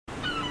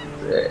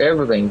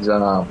everything's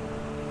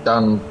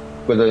done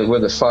with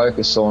a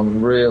focus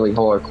on really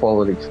high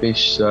quality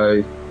fish.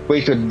 So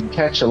we could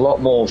catch a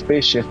lot more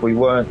fish if we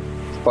weren't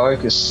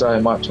focused so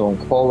much on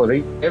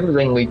quality.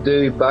 Everything we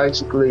do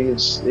basically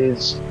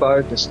is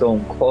focused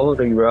on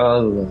quality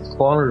rather than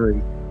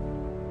quantity.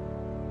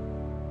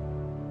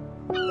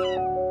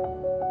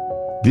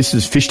 This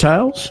is Fish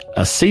Tales,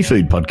 a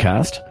seafood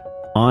podcast.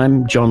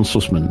 I'm John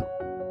Sussman.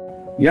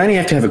 You only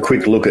have to have a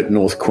quick look at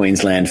North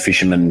Queensland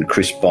fisherman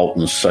Chris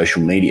Bolton's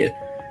social media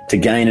to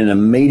gain an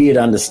immediate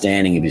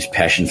understanding of his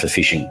passion for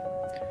fishing,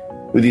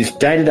 with his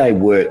day-to-day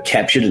work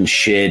captured and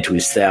shared to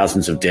his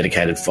thousands of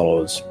dedicated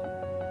followers.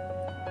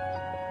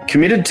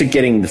 Committed to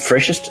getting the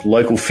freshest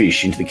local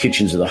fish into the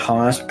kitchens of the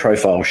highest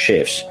profile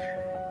chefs,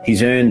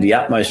 he's earned the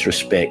utmost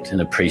respect and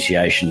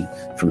appreciation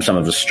from some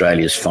of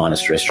Australia's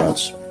finest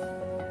restaurants.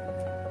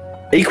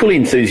 Equally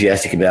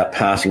enthusiastic about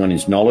passing on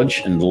his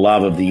knowledge and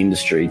love of the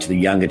industry to the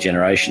younger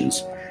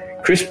generations,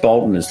 Chris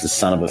Bolton is the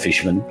son of a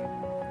fisherman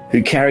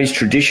who carries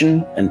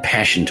tradition and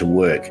passion to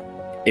work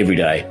every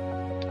day.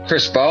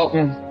 Chris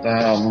Bolton,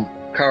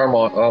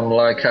 I'm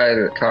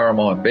located at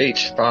Curramine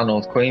Beach, far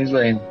north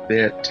Queensland,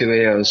 about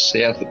 2 hours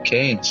south of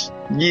Cairns.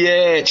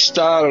 Yeah, it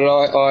started,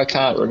 I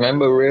can't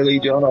remember really,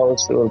 John. I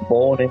was sort of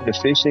born into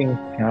fishing.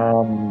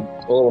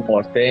 All of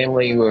my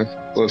family were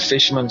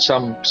fishermen,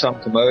 some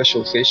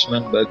commercial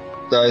fishermen, but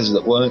those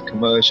that weren't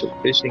commercial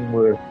fishing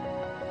were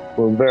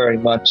very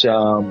much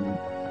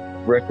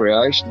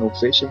recreational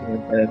fishing,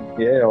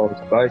 and yeah, I was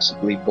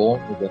basically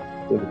born with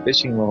a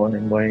fishing line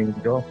in my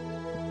hand, John.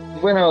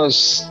 When I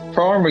was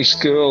primary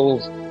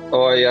school,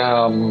 I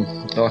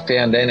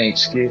found any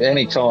excuse.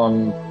 Any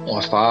time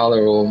my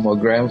father or my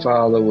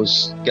grandfather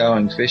was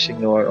going fishing,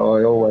 I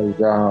always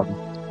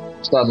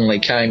suddenly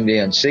came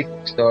down sick.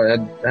 So I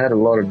had a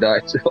lot of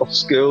days off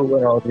school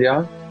when I was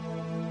young.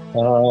 I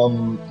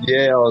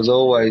was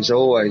always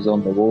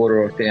on the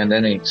water. I found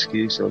any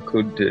excuse I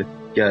could to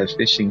go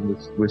fishing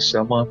with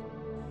someone.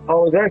 I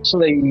was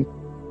actually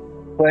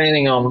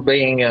planning on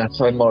being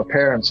my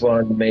parents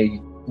wanted me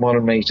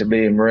to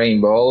be a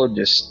marine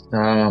biologist.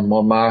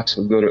 My marks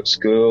were good at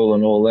school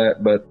and all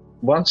that, but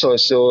once I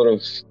sort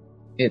of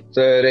hit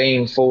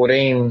 13,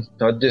 14,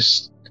 I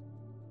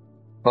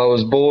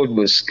was bored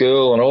with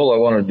school and all I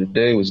wanted to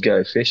do was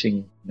go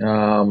fishing.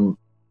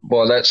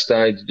 By that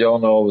stage,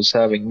 John, I was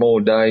having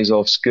more days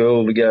off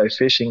school to go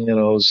fishing than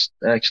I was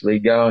actually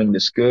going to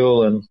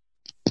school. And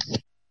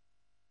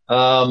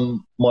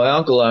my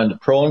uncle owned a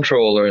prawn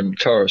trawler in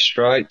Torres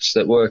Straits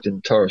that worked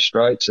in Torres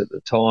Straits at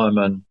the time.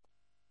 And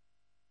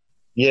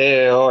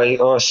yeah,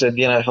 I said,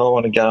 I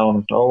want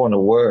to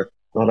work.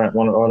 I don't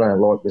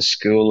like the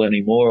school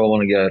anymore. I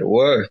want to go to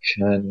work.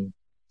 And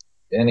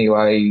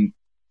anyway,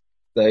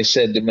 they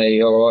said to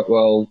me, all right,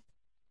 well,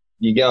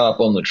 you go up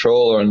on the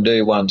trawler and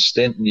do one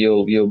stint and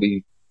you'll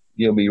be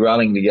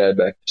running to go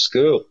back to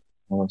school.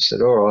 And I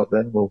said, all right,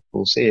 then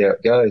we'll see how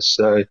it goes.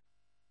 So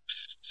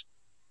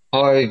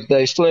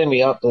they flew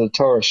me up to the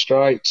Torres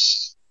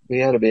Straits. We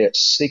had about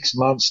 6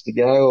 months to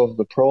go of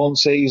the prawn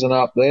season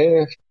up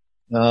there.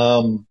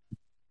 I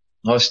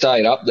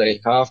stayed up there.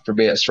 After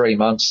about 3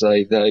 months,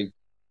 they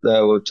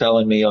were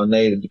telling me I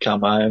needed to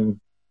come home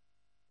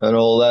and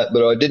all that,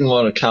 but I didn't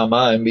want to come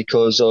home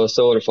because I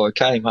thought if I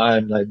came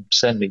home, they'd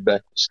send me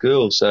back to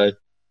school. So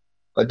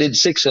I did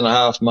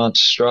 6.5 months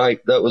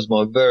straight. That was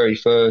my very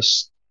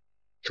first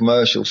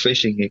commercial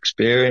fishing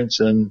experience.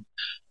 And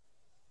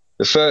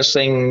the first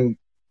thing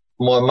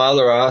my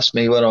mother asked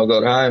me when I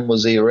got home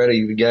was, are you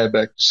ready to go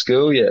back to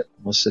school yet?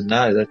 I said,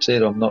 no, that's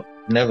it. I'm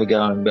never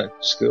going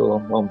back to school.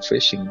 I'm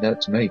fishing.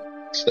 That's me.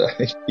 So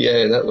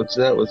yeah, that was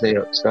how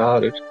it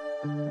started.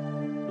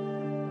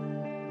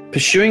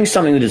 Pursuing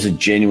something that is a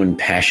genuine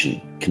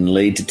passion can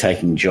lead to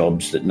taking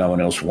jobs that no one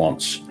else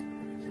wants.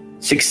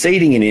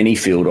 Succeeding in any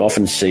field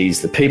often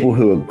sees the people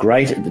who are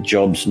great at the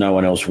jobs no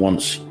one else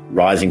wants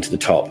rising to the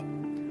top.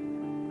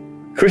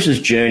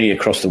 Chris's journey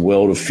across the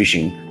world of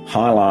fishing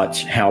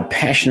highlights how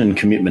passion and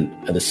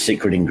commitment are the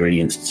secret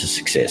ingredients to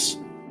success.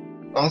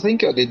 I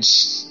think I did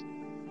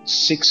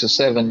 6 or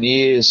 7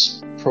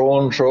 years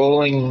prawn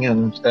trawling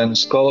and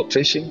scallop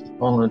fishing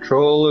on the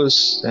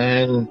trawlers,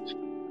 and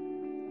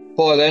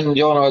by then,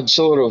 John, I'd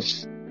sort of,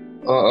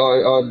 I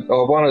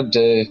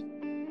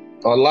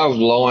loved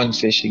line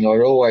fishing. I'd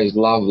always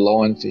loved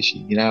line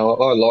fishing. I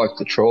liked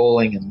the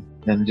trawling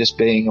and just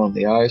being on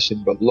the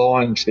ocean, but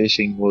line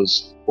fishing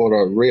was what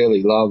I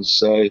really loved.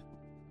 So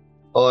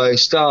I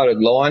started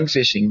line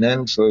fishing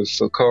then for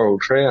coral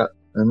trout,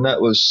 and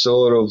that was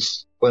sort of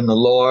when the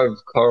live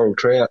coral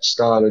trout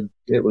started.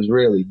 It was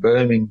really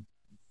booming,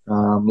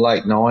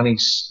 late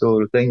 90s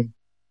sort of thing.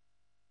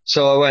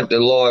 So I went to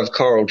live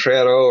coral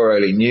trout. I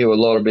already knew a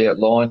lot about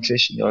line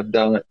fishing. I'd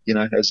done it,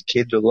 as a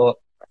kid a lot.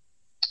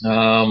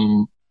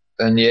 And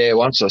yeah,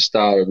 once I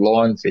started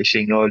line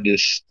fishing, I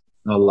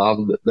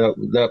loved it.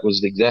 That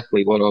was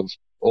exactly what I've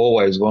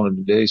always wanted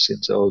to do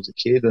since I was a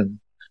kid.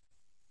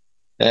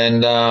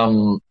 And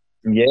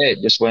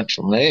it just went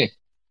from there.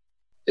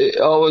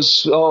 I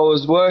was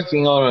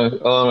working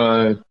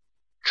on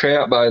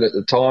trout boat at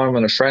the time,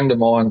 and a friend of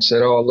mine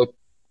said, "Oh, look,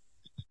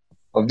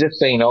 I've just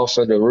been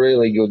offered a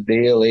really good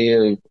deal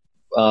here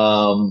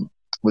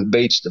with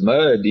Beach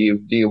Demur. Do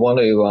you want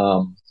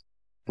to?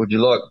 Would you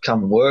like to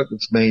come and work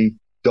with me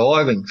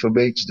diving for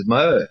Beach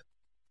Demur?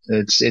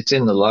 It's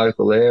in the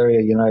local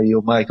area. You know,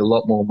 you'll make a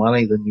lot more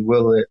money than you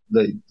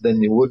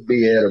would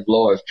be out of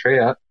live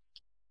trout.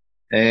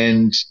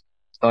 And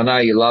I know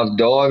you love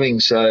diving,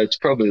 so it's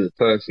probably the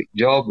perfect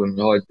job."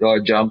 And I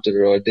jumped at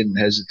it. I didn't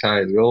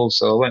hesitate at all.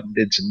 So I went and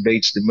did some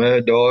Beach Demur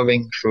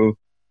diving for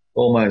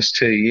almost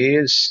 2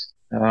 years.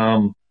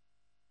 I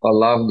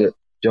loved it,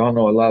 John.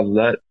 I loved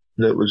that.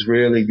 That was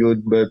really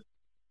good. But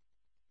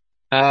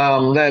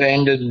that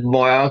ended.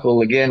 My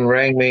uncle again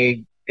rang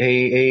me.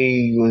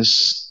 He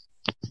was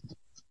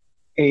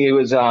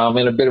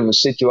in a bit of a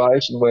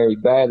situation where he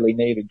badly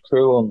needed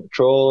crew on the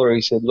trawler.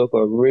 He said, "Look,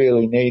 I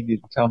really need you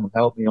to come and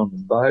help me on the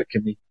boat.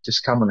 Can you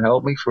just come and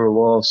help me for a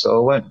while?" So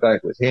I went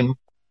back with him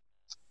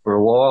for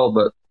a while,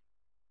 but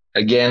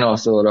again, I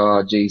thought,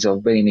 oh, geez,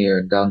 I've been here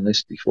and done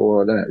this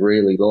before. I don't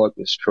really like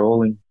this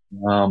trawling.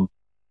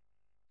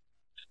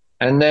 And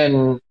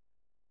then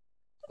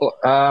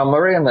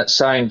around that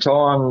same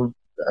time,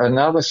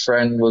 another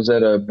friend was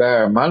at a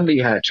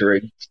barramundi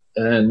hatchery,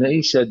 and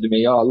he said to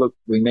me, "Oh, look,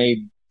 we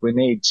need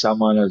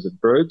someone as a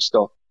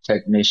broodstock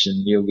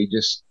technician. You'll be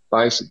just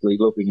basically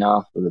looking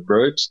after the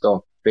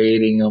broodstock,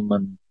 feeding them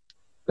and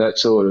that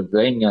sort of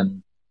thing."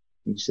 And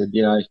he said,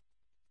 "You know,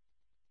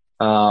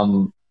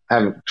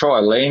 try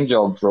a land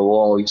job for a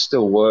while. He's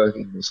still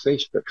working his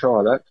fish, but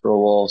try that for a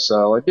while."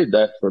 So I did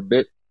that for a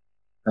bit.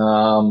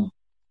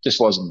 Just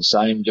wasn't the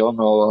same, John.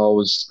 I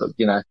was,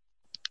 you know,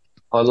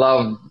 I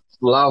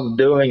loved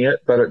doing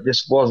it, but it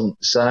just wasn't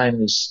the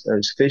same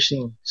as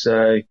fishing.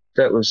 So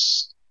that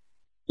was,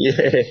 yeah,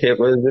 it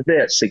was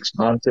about 6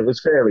 months. It was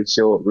fairly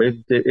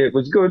short-lived. It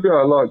was good.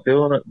 I liked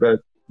doing it,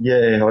 but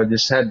yeah, I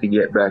just had to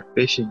get back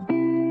fishing.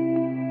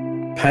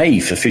 Pay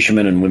for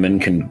fishermen and women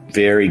can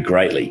vary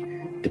greatly,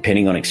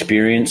 depending on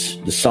experience,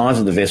 the size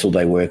of the vessel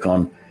they work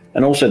on,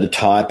 and also the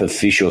type of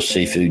fish or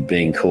seafood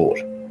being caught.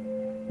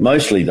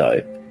 Mostly,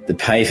 though, the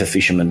pay for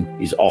fishermen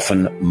is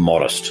often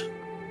modest.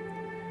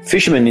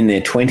 Fishermen in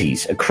their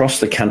 20s across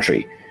the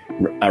country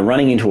are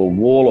running into a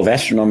wall of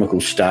astronomical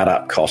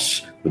startup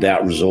costs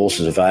without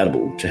resources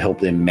available to help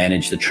them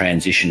manage the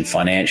transition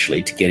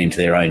financially to get into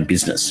their own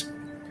business.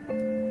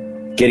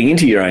 Getting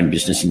into your own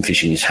business in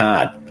fishing is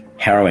hard,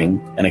 harrowing,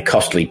 and a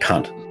costly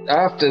punt.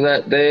 After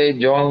that there,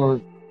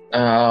 John,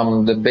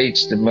 the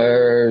Beach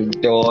Demur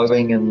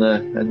diving and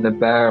the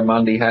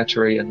barramundi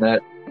hatchery and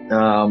that,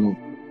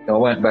 I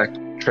went back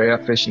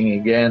trout fishing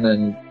again,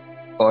 and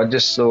I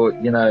just thought,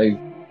 you know,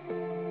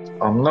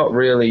 I'm not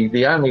really,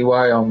 the only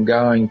way I'm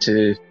going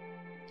to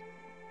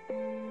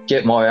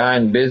get my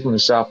own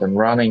business up and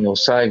running or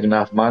save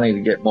enough money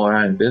to get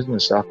my own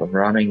business up and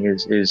running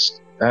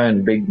is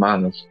earn big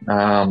money.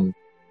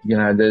 You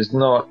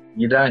know,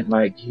 you don't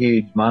make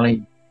huge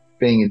money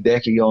being a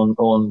decky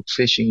on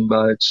fishing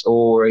boats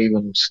or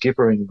even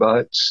skippering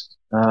boats.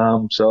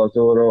 So I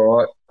thought, all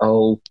right,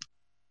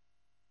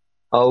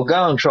 I'll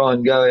go and try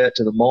and go out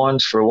to the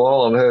mines for a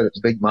while. I've heard it's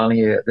big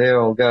money out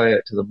there. I'll go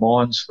out to the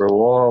mines for a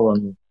while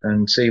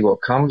and see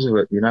what comes of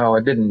it. You know,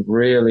 I didn't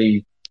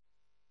really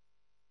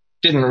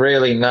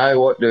know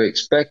what to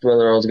expect,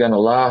 whether I was going to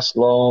last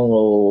long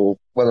or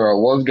whether I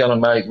was going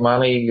to make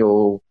money,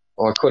 or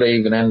I could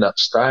even end up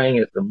staying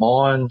at the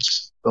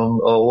mines. I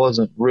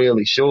wasn't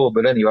really sure,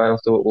 but anyway, I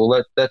thought,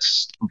 well,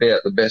 that's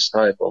about the best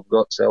hope I've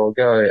got, so I'll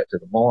go out to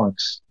the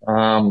mines.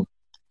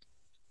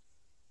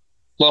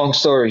 Long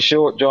story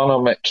short, John, I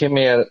met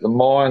Kimmy out at the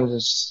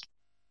mines.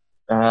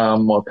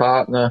 My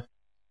partner,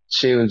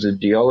 she was a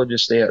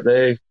geologist out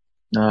there.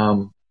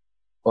 I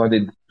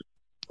did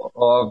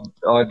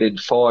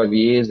 5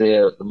 years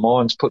there at the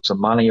mines, put some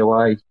money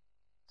away.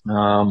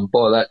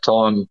 By that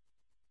time,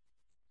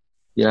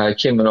 you know,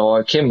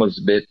 Kim was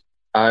a bit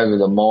over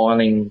the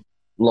mining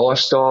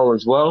lifestyle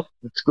as well.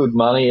 It's good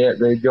money out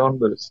there, John,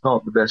 but it's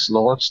not the best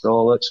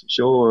lifestyle, that's for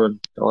sure.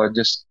 And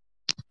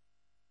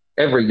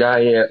every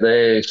day out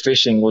there,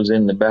 fishing was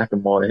in the back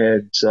of my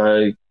head.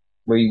 So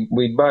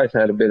we both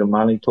had a bit of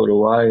money put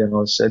away, and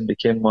I said to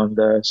Kim one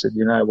day, I said,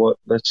 you know what,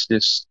 let's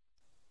just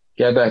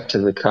go back to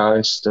the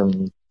coast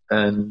and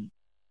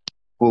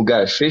we'll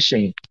go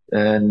fishing.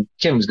 And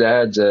Kim's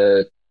dad's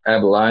a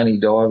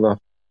abalone diver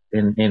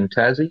in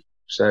Tassie,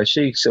 so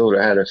she sort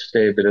of had a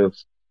fair bit of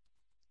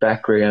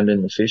background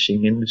in the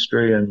fishing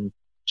industry, and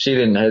she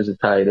didn't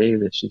hesitate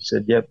either. She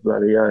said, yep,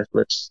 bloody oath,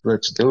 let's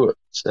do it.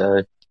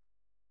 So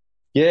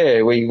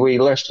yeah, we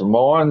left the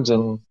mines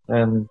and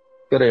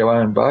got our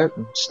own boat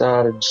and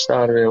started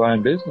our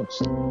own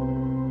business.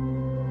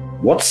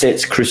 What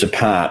sets Chris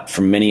apart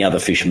from many other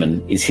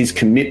fishermen is his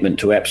commitment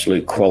to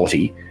absolute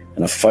quality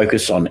and a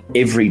focus on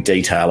every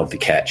detail of the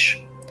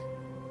catch.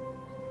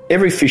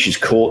 Every fish is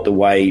caught the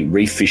way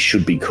reef fish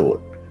should be caught,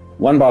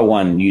 one by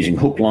one using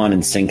hook, line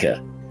and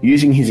sinker.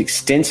 Using his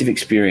extensive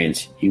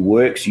experience, he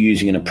works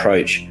using an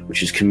approach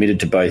which is committed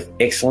to both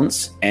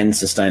excellence and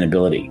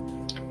sustainability.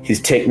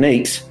 His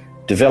techniques,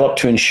 developed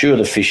to ensure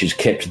the fish is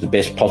kept to the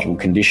best possible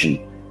condition,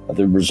 are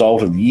the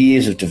result of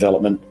years of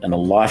development and a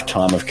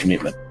lifetime of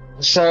commitment.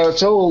 So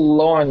it's all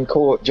line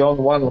caught, John,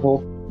 one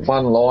hook,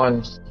 one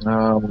line,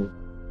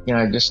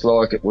 just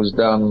like it was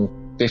done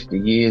 50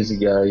 years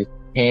ago.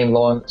 Hand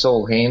line, it's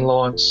all hand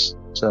lines.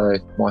 So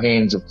my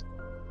hands have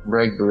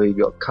regularly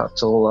got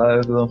cuts all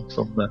over them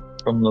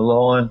from the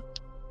line.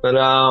 But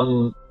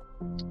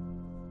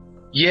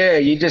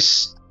you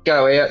just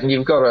go out and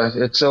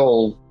it's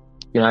all,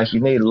 you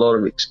need a lot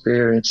of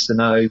experience to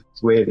know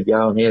where to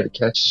go and how to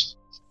catch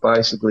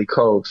basically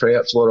coral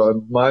trout's what I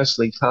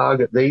mostly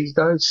target these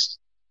days.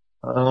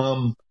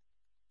 You're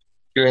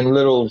in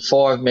little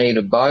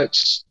 5-metre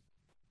boats.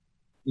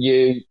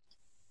 You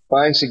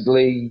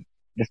basically,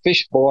 the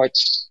fish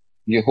bites,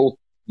 you hook,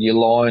 you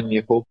line,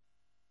 you hook,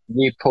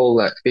 you pull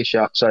that fish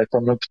up. So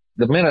from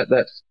the minute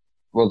there's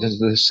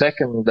the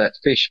second that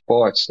fish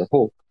bites the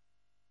hook,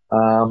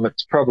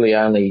 it's probably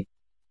only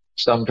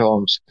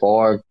sometimes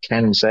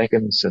 5-10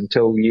 seconds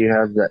until you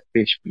have that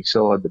fish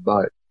beside the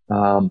boat.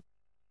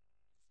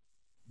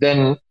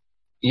 Then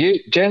you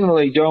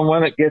generally, John,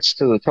 when it gets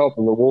to the top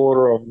of the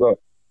water, I've got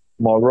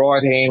my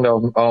right hand,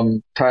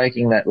 I'm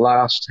taking that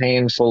last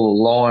handful of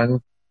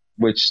line,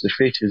 which the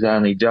fish is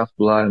only just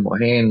below my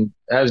hand.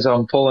 As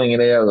I'm pulling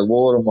it out of the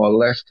water, my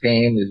left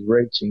hand is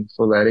reaching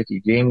for that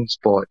ikejime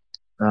spot,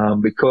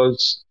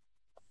 because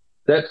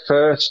that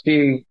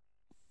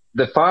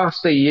the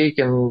faster you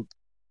can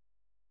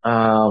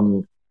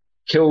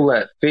kill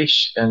that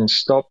fish and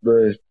stop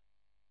it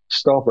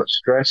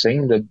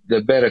stressing,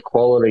 the better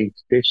quality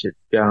fish it's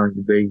going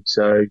to be.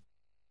 So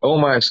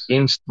almost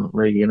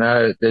instantly,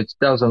 it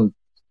doesn't,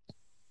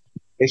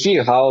 if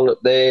you hold it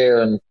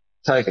there and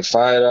take a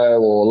photo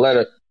or let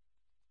it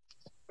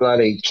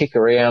bloody kick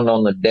around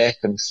on the deck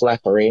and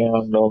flap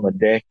around on the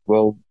deck,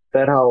 well,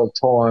 that whole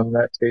time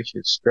that fish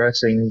is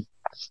stressing.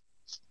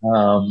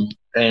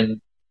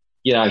 And,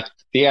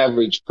 the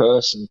average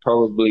person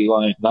probably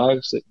won't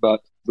notice it, but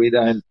we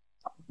don't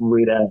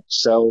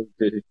sell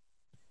to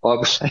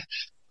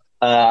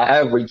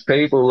average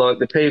people, like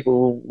the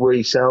people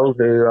we sell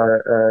to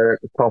are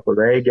at the top of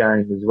their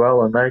game as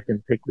well, and they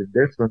can pick the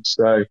difference.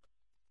 So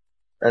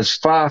as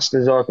fast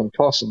as I can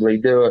possibly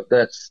do it,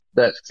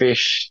 that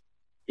fish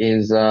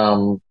is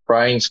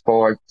brain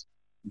spiked,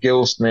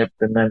 gill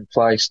snipped, and then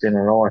placed in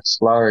a nice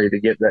slurry to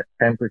get that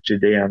temperature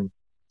down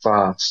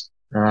fast.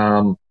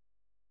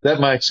 That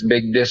makes a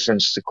big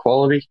difference to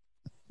quality.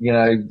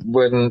 When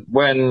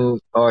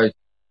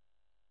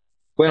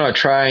I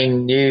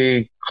train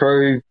new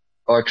crew,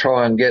 I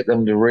try and get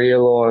them to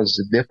realise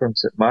the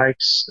difference it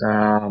makes.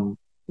 A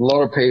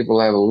lot of people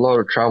have a lot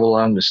of trouble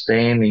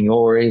understanding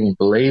or even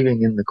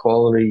believing in the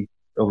quality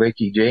of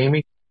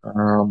ikejime.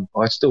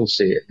 I still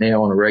see it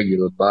now on a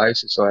regular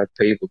basis. I have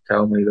people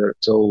tell me that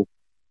it's all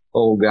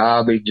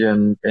garbage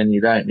and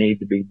you don't need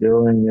to be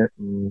doing it,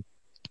 and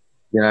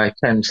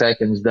 10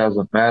 seconds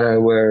doesn't matter,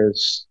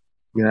 whereas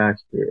I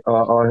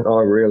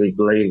really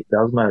believe it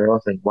does matter. I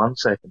think 1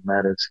 second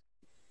matters.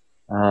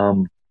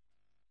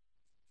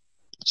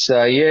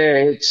 So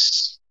yeah,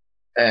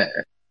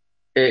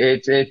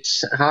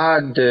 it's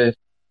hard to,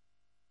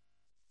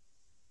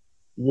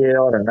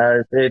 I don't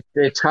know.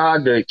 It's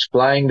hard to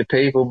explain to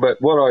people,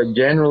 but what I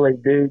generally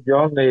do,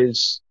 John,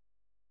 is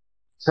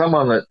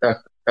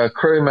a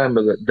crew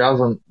member that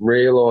doesn't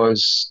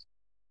realise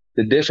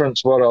the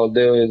difference, what I'll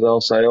do is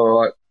I'll say, all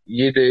right,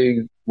 you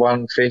do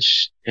one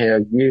fish how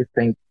you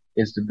think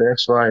is the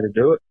best way to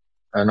do it,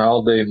 and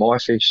I'll do my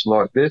fish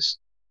like this.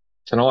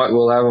 Tonight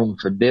we'll have them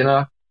for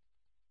dinner.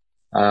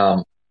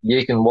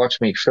 You can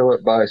watch me fillet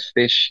both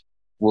fish.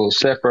 We'll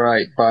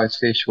separate both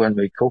fish when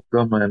we cook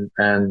them,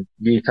 and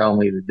you tell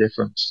me the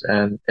difference.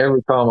 And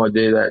every time I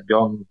do that,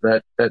 John,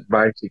 that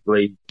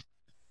basically,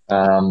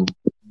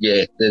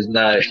 there's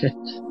no,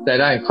 they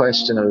don't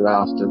question it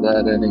after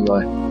that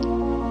anyway.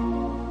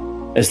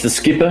 As the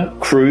skipper,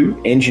 crew,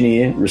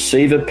 engineer,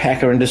 receiver,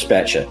 packer and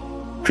dispatcher,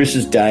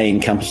 Chris's day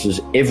encompasses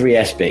every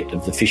aspect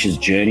of the fish's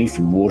journey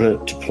from water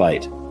to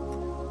plate.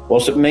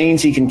 Whilst it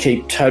means he can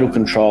keep total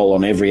control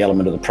on every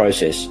element of the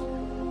process,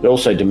 it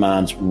also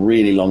demands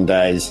really long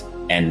days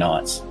and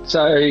nights.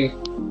 So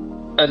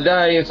a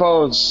day, if I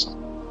was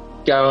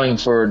going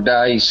for a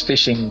day's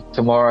fishing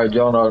tomorrow,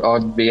 John,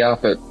 I'd be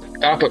up at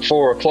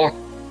 4 o'clock,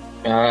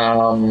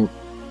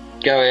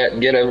 go out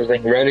and get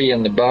everything ready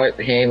in the boat,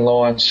 the hand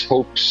lines,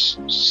 hooks,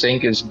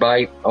 sinkers,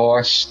 bait,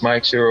 ice,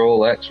 make sure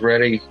all that's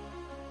ready.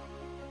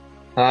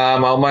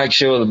 I'll make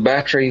sure the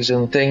batteries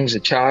and things are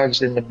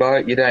charged in the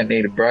boat. You don't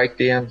need a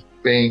breakdown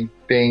being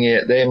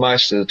out there.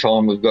 Most of the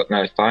time we've got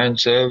no phone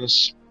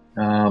service.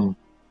 Go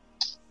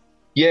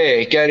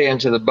down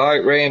to the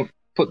boat ramp,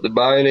 put the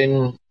boat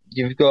in.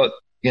 You've got,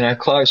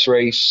 close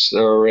reefs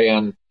are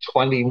around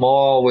 20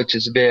 mile, which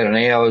is about an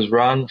hour's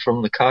run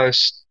from the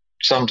coast.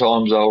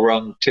 Sometimes I'll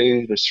run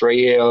 2 to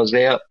 3 hours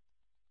out.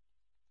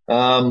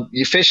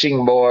 You're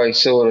fishing by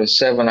sort of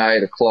 7,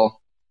 8 o'clock.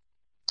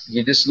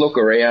 You just look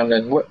around,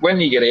 and when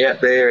you get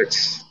out there,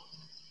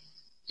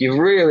 you've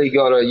really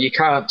got to, you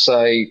can't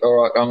say,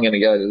 all right, I'm going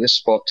to go to this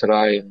spot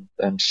today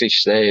and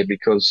fish there,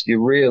 because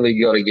you really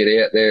got to get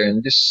out there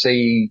and just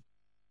see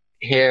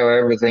how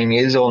everything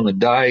is on the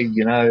day.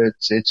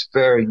 It's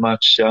very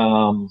much,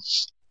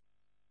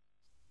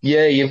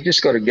 you've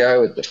just got to go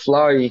with the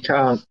flow. You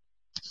can't.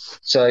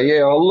 So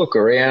I'll look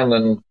around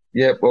and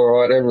yep, all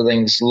right,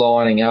 everything's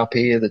lining up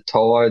here. The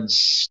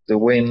tides, the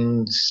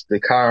winds, the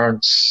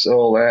currents,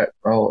 all that.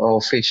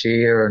 I'll fish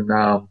here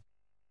and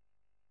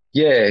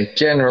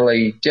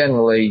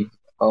generally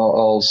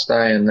I'll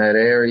stay in that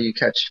area. You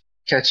catch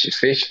your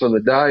fish for the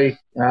day.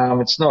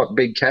 It's not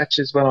big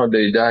catches when I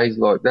do days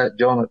like that,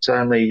 John. It's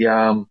only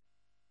 20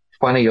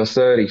 or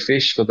 30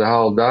 fish for the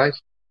whole day.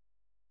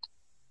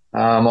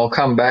 I'll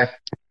come back,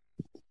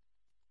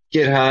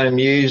 get home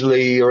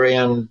usually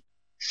around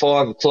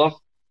 5 o'clock.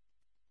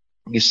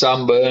 You're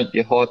sunburnt,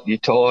 you're hot, you're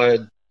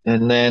tired,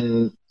 and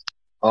then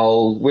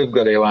we've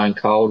got our own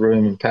cold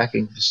room and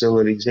packing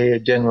facilities here.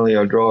 Generally,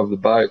 I drive the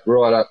boat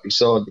right up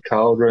beside the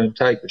cold room,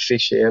 take the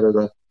fish out of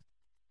the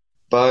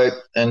boat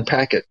and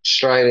pack it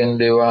straight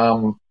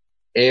into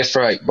air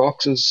freight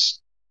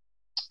boxes.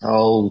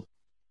 I'll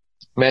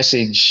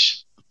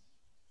message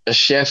a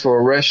chef or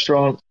a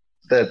restaurant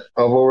that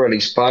I've already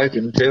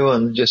spoken to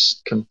and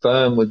just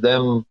confirm with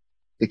them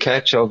the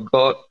catch I've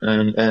got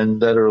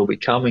and that it'll be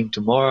coming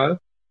tomorrow.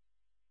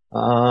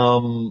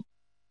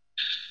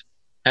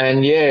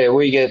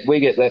 We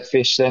get that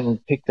fish then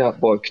picked up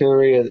by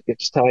courier that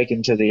gets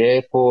taken to the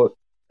airport,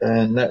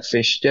 and that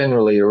fish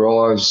generally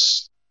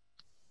arrives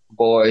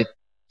by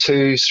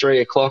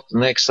 2-3 o'clock the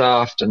next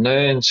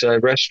afternoon. So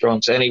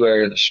restaurants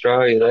anywhere in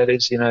Australia, that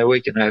is,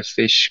 we can have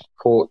fish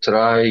caught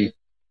today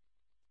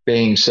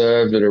being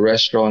served at a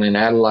restaurant in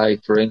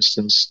Adelaide, for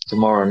instance,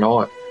 tomorrow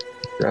night.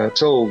 So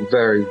it's all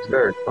very,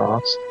 very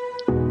fast.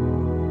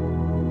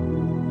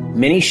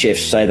 Many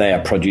chefs say they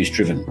are produce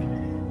driven.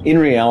 In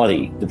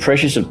reality, the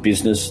pressures of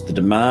business, the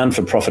demand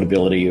for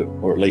profitability,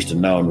 or at least a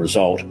known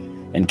result,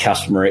 and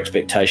customer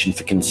expectation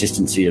for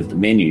consistency of the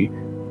menu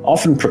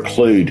often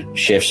preclude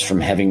chefs from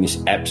having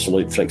this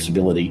absolute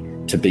flexibility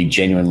to be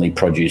genuinely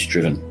produce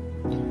driven,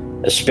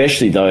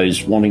 especially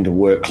those wanting to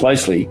work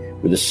closely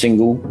with a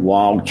single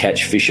wild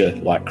catch fisher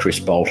like Chris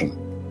Bolton.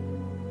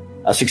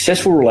 A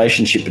successful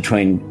relationship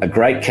between a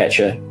great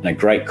catcher and a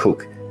great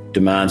cook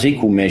demands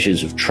equal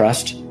measures of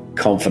trust,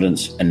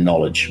 confidence and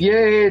knowledge. Yeah,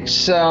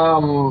 it's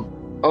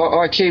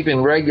I keep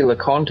in regular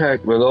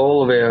contact with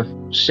all of our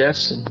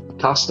chefs and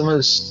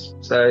customers.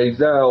 So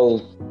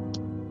they'll,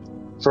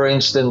 for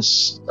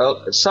instance,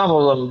 some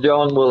of them,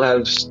 John, will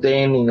have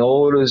standing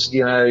orders,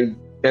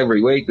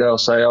 every week they'll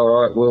say, all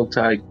right, we'll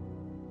take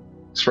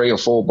 3 or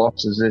 4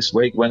 boxes this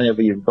week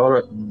whenever you've got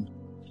it.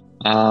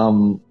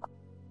 And,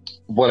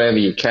 whatever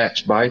you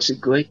catch,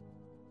 basically.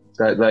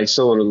 They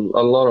sort of,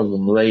 a lot of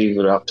them leave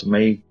it up to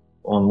me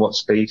on what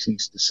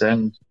species to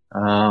send.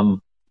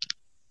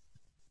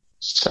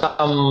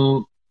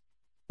 Some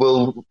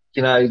will,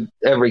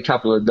 every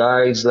couple of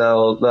days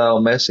they'll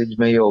message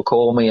me or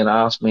call me and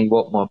ask me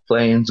what my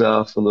plans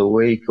are for the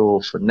week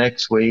or for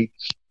next week.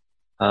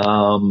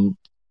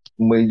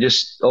 We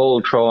just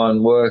all try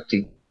and work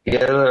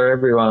together.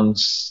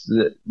 Everyone's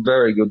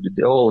very good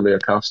all of our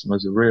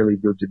customers are really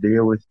good to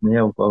deal with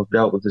now. I've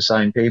dealt with the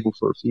same people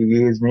for a few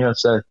years now,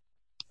 so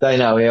they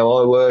know how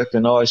I work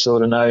and I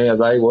sort of know how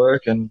they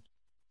work, and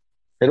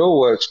it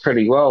all works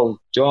pretty well,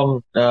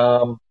 John.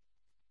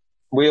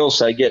 We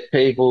also get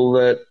people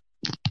that,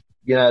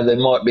 there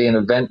might be an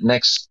event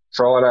next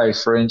Friday,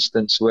 for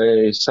instance,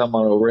 where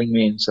someone will ring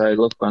me and say,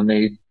 look, I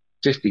need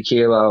 50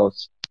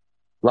 kilos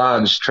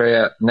large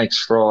trout next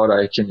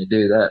Friday. Can you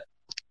do that?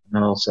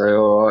 And I'll say,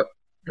 all right,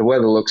 the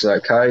weather looks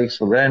okay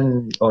for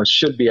then. I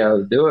should be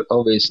able to do it.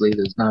 Obviously,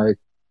 there's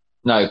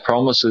no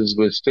promises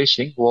with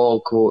fishing,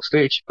 wild caught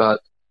fish,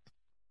 but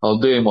I'll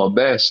do my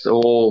best.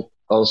 Or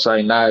I'll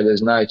say, no,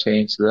 there's no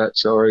chance of that.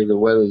 Sorry, the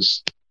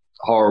weather's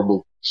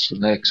horrible for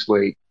next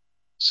week.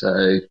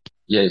 So,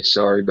 yeah,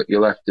 sorry, but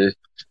you'll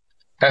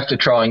have to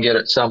try and get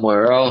it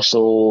somewhere else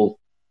or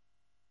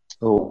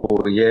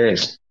yeah.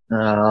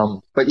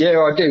 But yeah,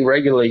 I do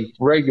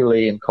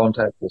regularly in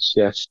contact with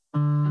chefs.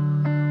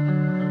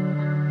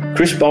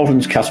 Chris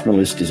Bolton's customer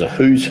list is a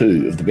who's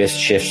who of the best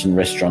chefs and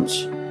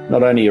restaurants,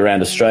 not only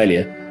around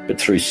Australia,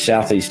 but through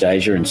Southeast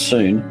Asia and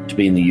soon to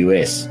be in the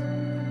US.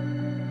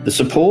 The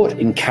support,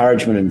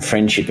 encouragement and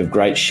friendship of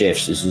great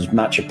chefs is as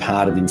much a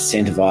part of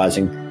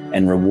incentivising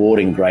and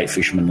rewarding great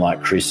fishermen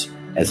like Chris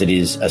as it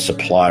is a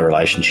supply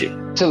relationship.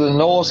 To the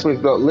north,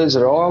 we've got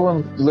Lizard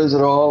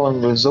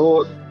Island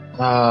Resort,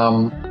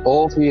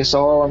 Orpheus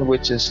Island,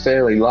 which is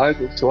fairly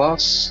local to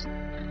us,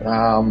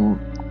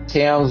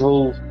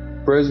 Townsville,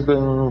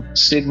 Brisbane,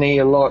 Sydney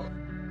a lot.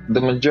 The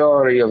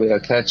majority of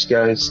our catch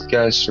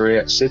goes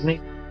throughout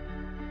Sydney.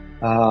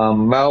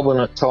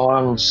 Melbourne at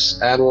times,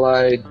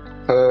 Adelaide,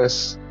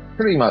 Perth,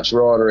 pretty much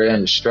right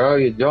around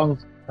Australia, John.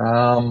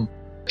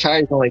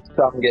 Occasionally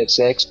some gets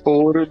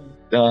exported.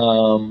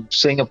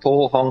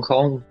 Singapore, Hong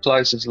Kong,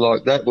 places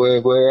like that.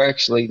 We're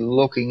actually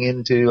looking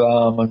into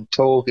and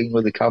talking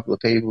with a couple of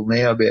people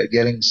now about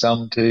getting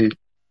some to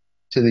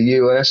to the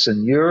US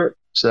and Europe.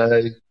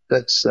 So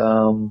that's,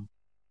 I'm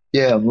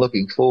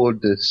looking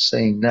forward to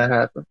seeing that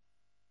happen.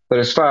 But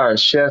as far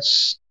as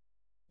chefs,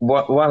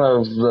 one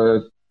of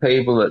the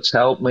people that's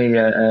helped me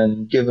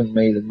and given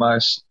me the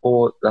most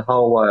support the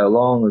whole way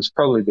along has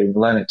probably been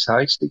Lennox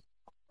Hasty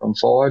from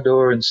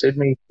Firedoor in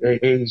Sydney.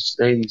 He's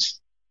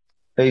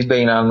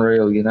been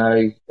unreal, you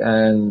know,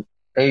 and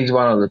he's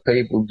one of the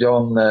people,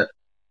 John, that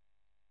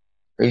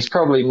he's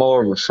probably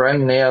more of a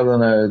friend now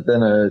than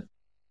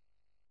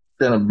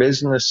a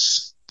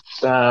business.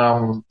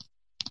 I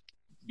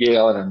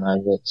don't know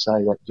what to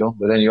say that, John,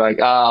 but anyway,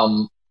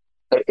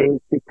 he's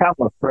become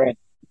a friend.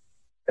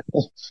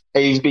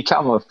 He's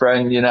become a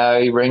friend, you know.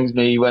 He rings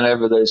me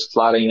whenever there's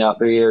flooding up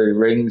here. He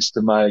rings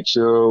to make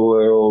sure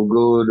we're all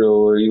good,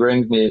 or he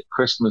rings me at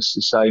Christmas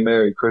to say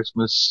Merry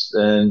Christmas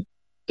and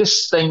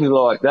just things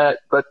like that.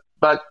 But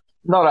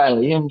not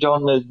only him,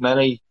 John. There's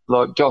many,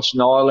 like Josh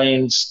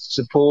Nyland's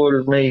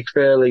supported me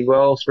fairly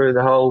well through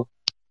the whole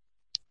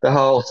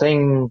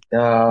thing.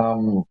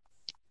 A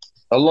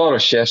lot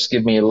of chefs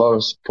give me a lot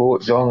of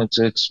support, John.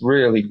 It's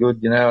really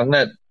good, you know, and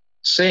that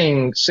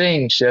seeing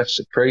chefs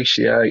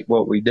appreciate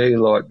what we do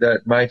like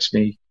that makes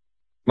me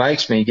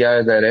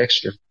go that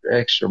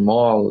extra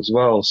mile as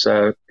well.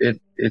 So it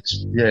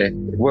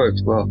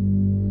works well.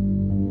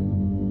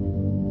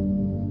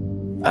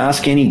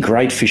 Ask any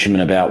great fisherman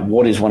about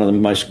what is one of the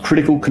most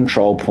critical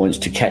control points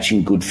to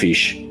catching good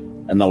fish,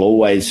 and they'll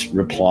always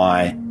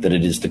reply that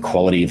it is the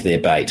quality of their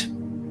bait.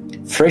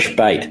 Fresh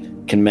bait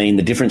can mean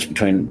the difference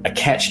between a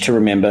catch to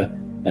remember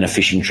and a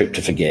fishing trip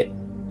to forget.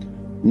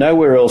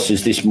 Nowhere else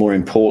is this more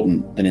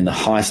important than in the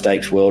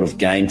high-stakes world of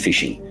game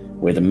fishing,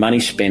 where the money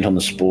spent on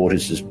the sport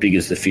is as big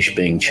as the fish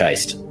being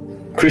chased.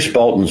 Chris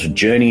Bolton's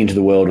journey into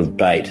the world of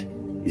bait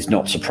is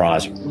not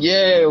surprising.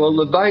 Yeah, well,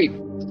 the bait,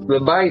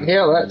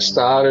 how that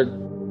started,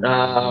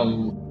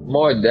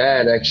 my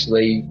dad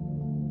actually,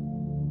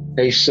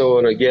 he's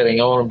sort of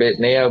getting on a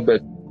bit now,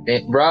 but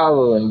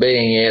rather than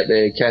being out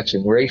there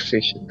catching reef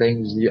fish and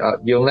things,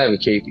 you'll never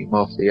keep him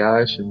off the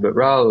ocean, but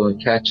rather than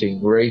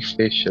catching reef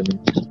fish and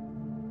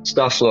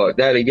stuff like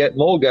that, he get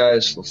more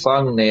goes for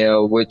fun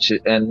now,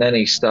 and then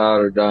he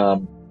started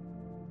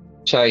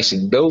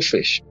chasing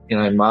billfish, you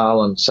know,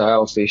 marlin,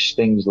 sailfish,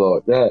 things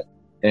like that.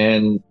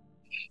 And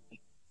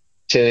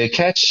to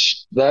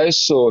catch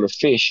those sort of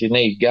fish, you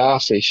need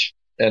garfish,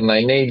 and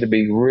they need to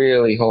be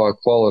really high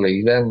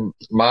quality. Then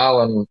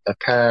marlin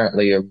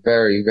apparently are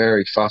very,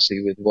 very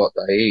fussy with what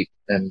they eat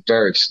and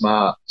very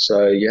smart.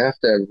 So you have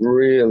to have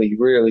really,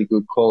 really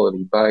good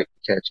quality bait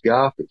to catch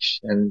garfish.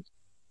 And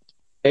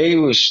he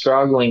was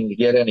struggling to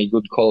get any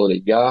good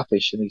quality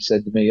garfish, and he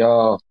said to me,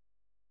 "Oh,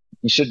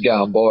 you should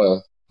go and buy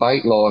a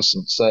bait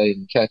license so you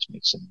can catch me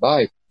some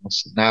bait." I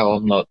said, "No,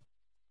 I'm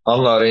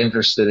not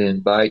interested in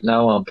bait.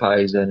 No one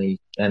pays any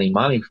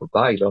money for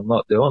bait. I'm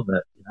not doing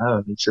that, you know."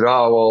 And he said,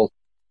 "Oh, well,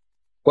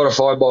 what if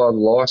I buy the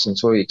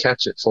license? Will you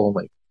catch it for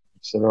me?" I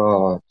said,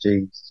 "Oh,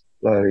 geez,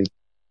 bloody.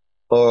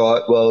 All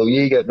right, well,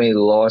 you get me the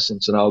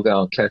license and I'll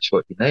go and catch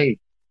what you need."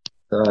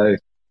 So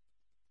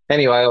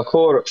anyway, I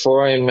caught it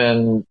for him,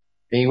 and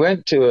he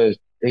went in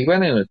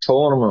a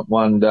tournament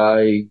one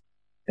day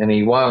and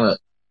he won it.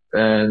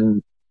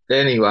 And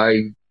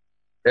anyway,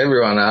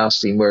 everyone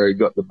asked him where he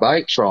got the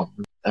bait from.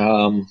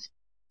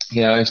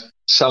 You know,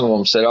 some of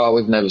them said, "Oh,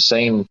 we've never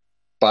seen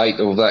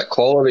bait of that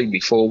quality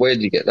before.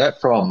 Where'd you get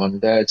that from?"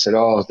 And Dad said,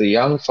 "Oh, the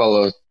young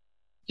fella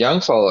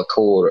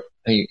caught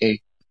it.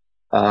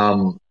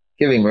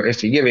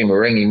 If you give him a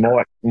ring, he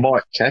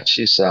might catch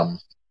you some."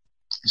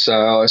 So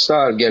I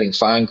started getting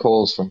phone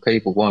calls from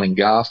people wanting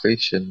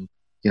garfish and,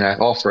 you know,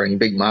 offering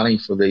big money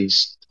for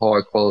these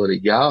high quality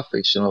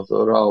garfish. And I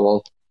thought, oh,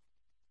 well,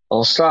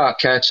 I'll start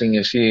catching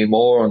a few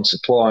more and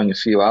supplying a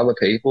few other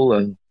people,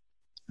 and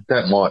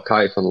that might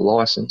pay for the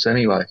license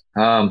anyway.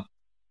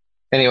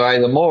 Anyway,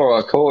 the more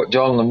I caught,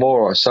 John, the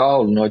more I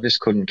sold, and I just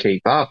couldn't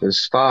keep up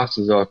as fast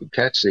as I could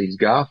catch these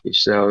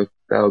garfish. So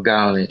they were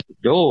going out the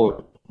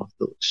door. I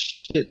thought,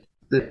 shit,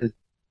 there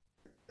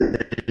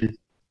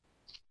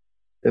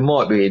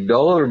might be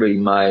 $1 to be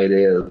made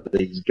out of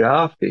these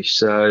garfish.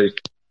 So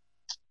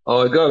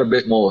I got a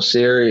bit more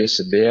serious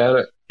about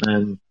it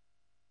and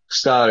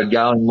started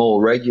going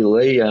more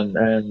regularly,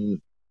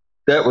 and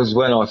that was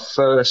when I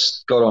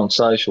first got on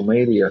social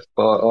media.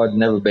 I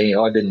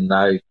didn't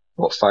know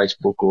what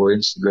Facebook or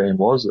Instagram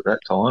was at that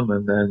time,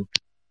 and then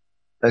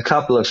a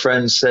couple of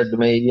friends said to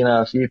me, you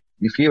know,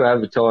 if you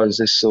advertise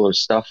this sort of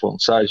stuff on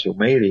social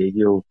media,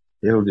 you'll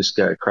just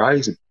go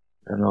crazy.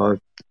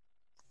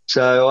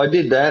 So I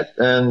did that,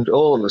 and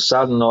all of a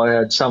sudden I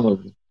had some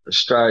of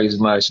Australia's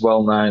most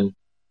well-known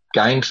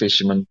game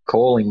fishermen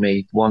calling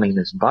me wanting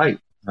this bait.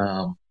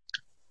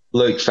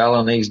 Luke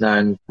Fallon, he's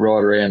known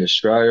right around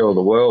Australia or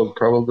the world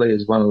probably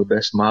as one of the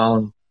best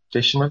marlin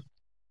fishermen.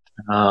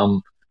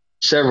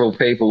 Several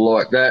people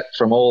like that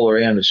from all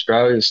around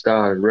Australia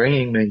started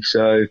ringing me.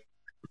 So,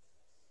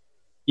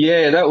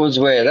 yeah, that was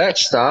where that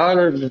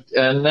started.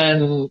 And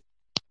then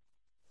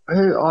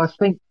I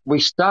think we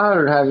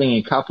started having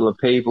a couple of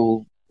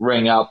people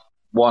ring up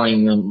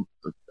wanting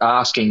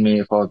asking me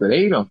if I could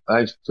eat them,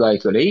 if they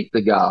could eat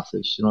the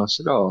garfish. And I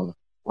said, oh,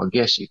 I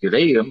guess you could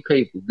eat them.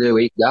 People do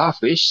eat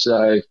garfish,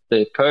 so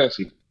they're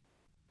perfect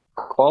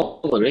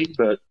quality,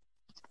 but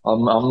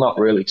I'm not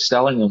really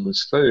selling them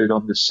as food.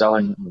 I'm just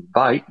selling them as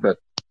bait, but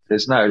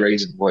there's no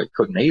reason why you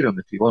couldn't eat them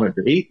if you wanted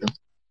to eat them.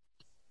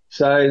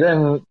 So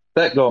then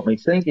that got me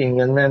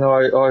thinking, and then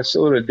I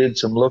sort of did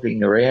some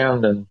looking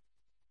around, and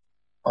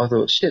I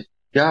thought, shit,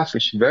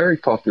 garfish are very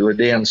popular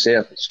down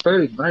south as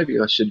food. Maybe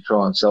I should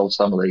try and sell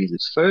some of these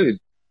as food.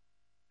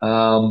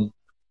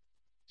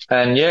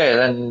 And yeah,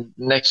 then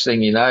next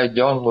thing you know,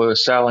 John, we're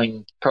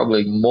selling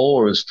probably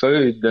more as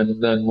food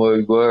than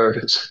we were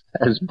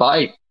as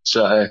bait.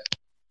 So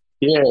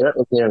yeah, that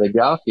was how the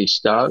garfish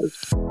started.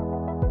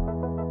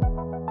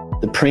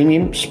 The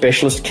premium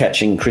specialist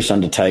catching Chris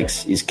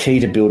undertakes is key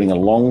to building a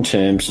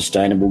long-term,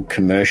 sustainable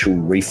commercial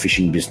reef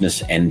fishing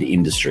business and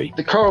industry.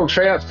 The coral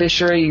trout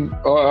fishery,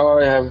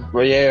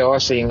 I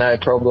see no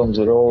problems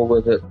at all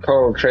with it.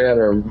 Coral trout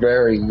are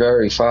very,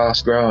 very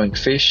fast-growing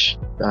fish.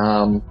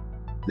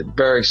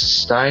 Very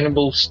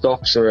sustainable.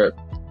 Stocks are at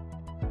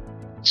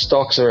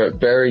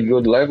very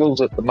good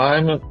levels at the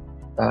moment.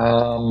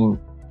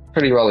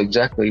 Pretty well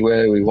exactly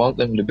where we want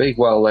them to be.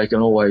 Well, they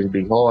can always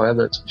be higher,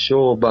 that's for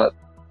sure, but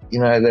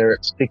they're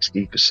at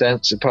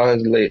 60%,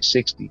 supposedly at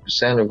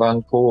 60% of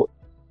uncaught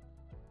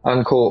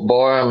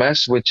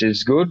biomass, which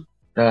is good.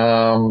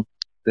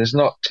 There's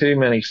not too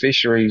many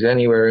fisheries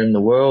anywhere in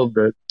the world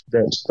that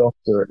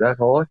stocks are at that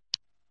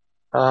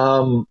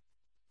high.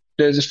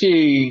 There's a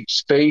few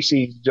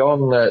species,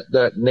 John,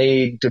 that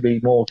need to be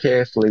more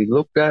carefully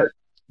looked at,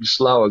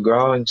 slower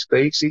growing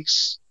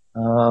species.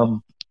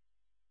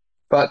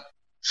 But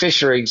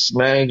fisheries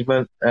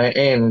management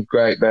and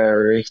Great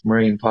Barrier Reef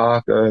Marine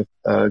Park are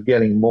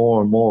getting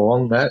more and more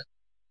on that.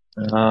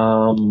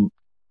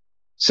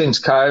 Since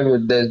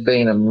COVID, there's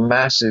been a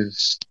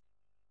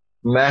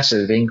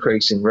massive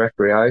increase in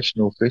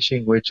recreational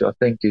fishing, which I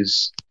think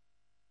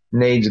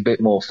needs a bit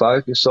more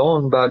focus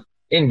on. But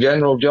in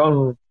general,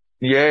 John,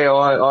 yeah,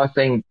 I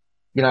think,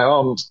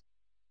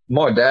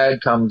 my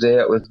dad comes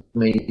out with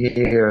me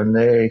here and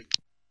there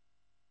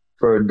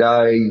for a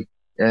day,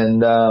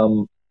 and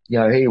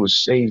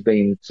he's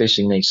been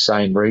fishing these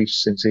same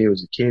reefs since he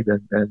was a kid,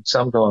 and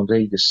sometimes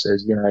he just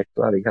says,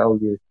 bloody hell,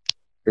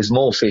 there's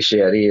more fish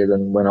out here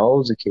than when I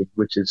was a kid,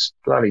 which is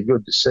bloody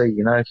good to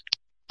see,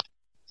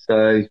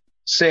 So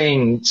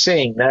seeing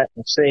that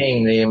and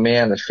seeing the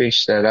amount of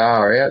fish that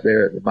are out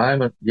there at the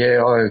moment,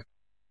 yeah,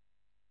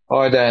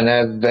 I don't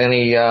have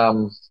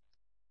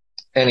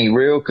any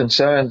real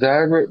concerns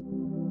over it.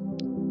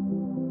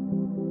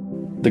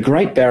 The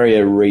Great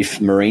Barrier Reef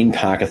Marine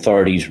Park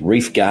Authority's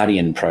Reef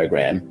Guardian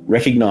program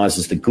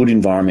recognises the good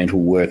environmental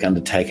work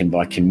undertaken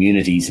by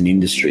communities and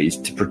industries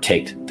to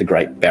protect the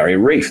Great Barrier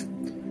Reef.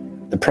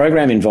 The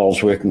program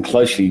involves working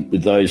closely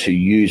with those who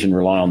use and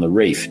rely on the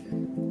reef,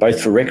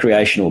 both for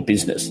recreation or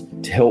business,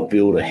 to help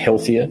build a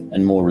healthier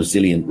and more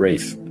resilient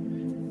reef.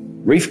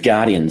 Reef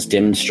Guardians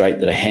demonstrate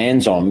that a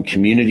hands-on,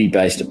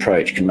 community-based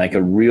approach can make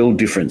a real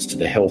difference to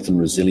the health and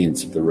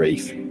resilience of the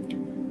reef.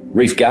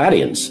 Reef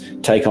Guardians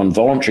take on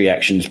voluntary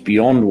actions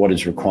beyond what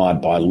is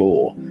required by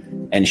law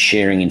and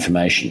sharing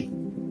information.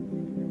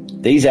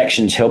 These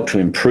actions help to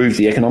improve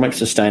the economic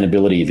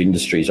sustainability of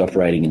industries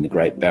operating in the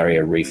Great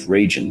Barrier Reef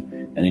region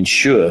and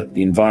ensure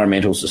the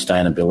environmental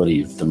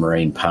sustainability of the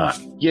marine park.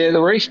 Yeah,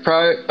 the Reef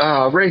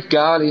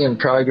Guardian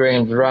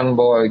program is run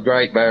by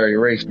Great Barrier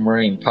Reef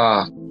Marine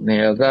Park.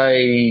 Now,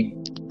 they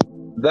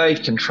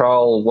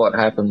control what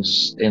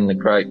happens in the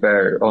Great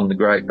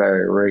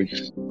Barrier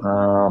Reef.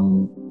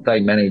 They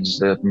manage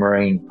the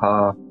marine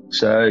park.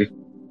 So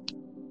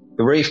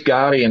the Reef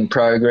Guardian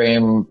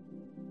program,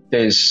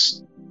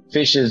 there's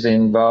fishers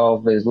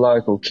involved, there's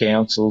local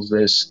councils,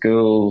 there's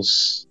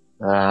schools.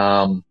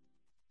 And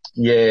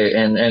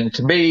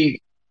to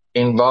be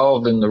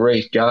involved in the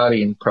Reef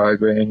Guardian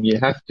program, you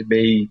have to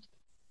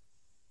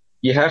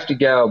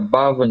go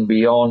above and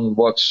beyond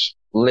what's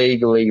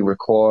legally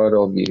required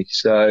of you.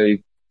 So,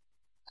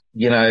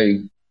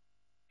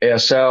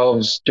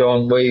 ourselves,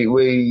 John,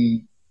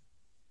 we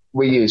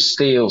use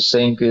steel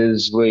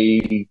sinkers.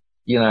 We,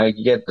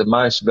 get the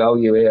most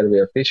value out of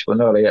our fish. We're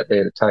not out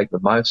there to take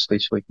the most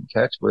fish we can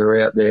catch. We're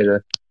out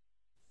there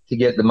to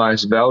get the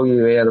most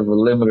value out of a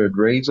limited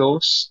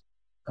resource.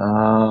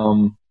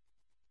 Do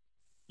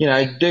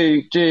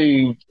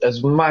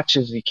as much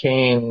as you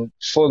can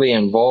for the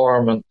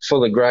environment, for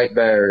the Great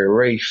Barrier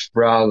Reef,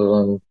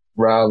 rather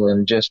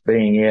than just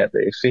being out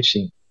there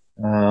fishing.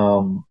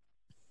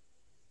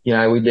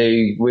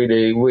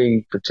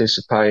 We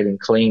participate in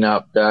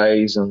clean-up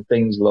days and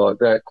things like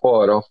that.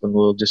 Quite often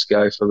we'll just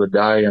go for the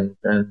day and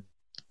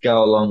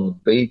go along the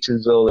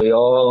beaches or the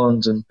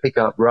islands and pick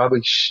up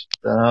rubbish.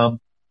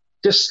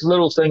 Just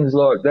little things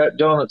like that,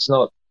 John. It's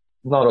not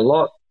a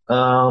lot.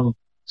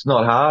 It's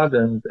not hard,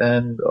 and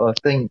I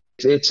think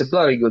it's a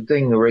bloody good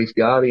thing, the Reef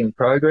Guardian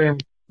program.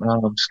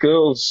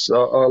 Schools,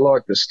 I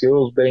like the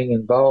schools being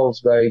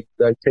involved. They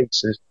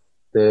teach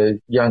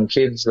the young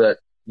kids that,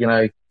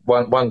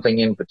 one thing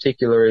in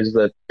particular is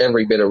that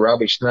every bit of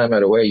rubbish, no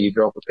matter where you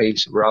drop a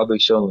piece of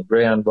rubbish on the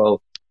ground,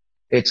 well,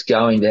 it's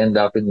going to end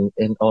up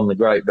on the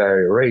Great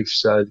Barrier Reef.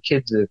 So the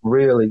kids are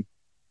really,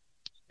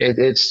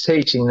 it's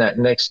teaching that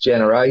next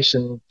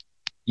generation,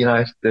 you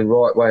know, the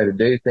right way to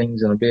do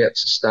things and about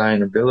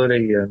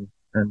sustainability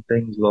and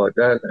things like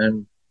that.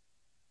 And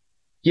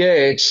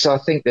yeah, I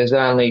think there's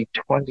only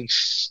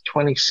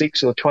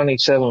 26 or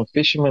 27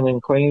 fishermen in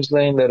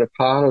Queensland that are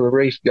part of the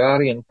Reef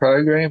Guardian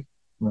program.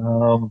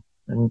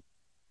 And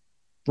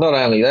not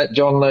only that,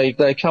 John,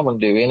 they come and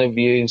do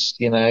interviews,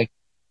 you know,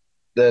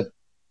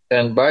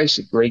 and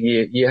basically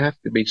you have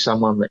to be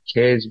someone that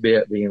cares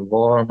about the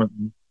environment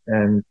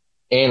and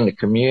the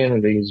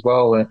community as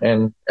well,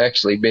 and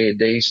actually be a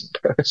decent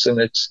person.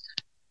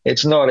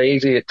 It's not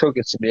easy. It took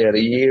us about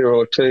a year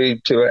or two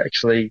to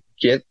actually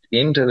get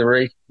into the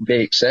reef,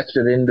 be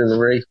accepted into the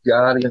Reef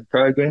Guardian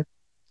program.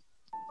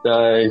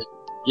 So,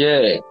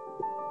 yeah,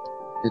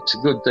 it's a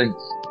good thing.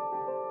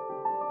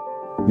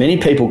 Many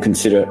people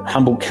consider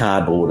humble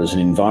cardboard as an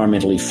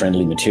environmentally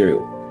friendly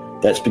material.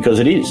 That's because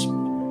it is.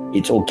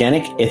 It's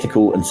organic,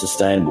 ethical and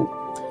sustainable,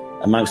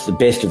 amongst the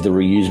best of the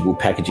reusable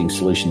packaging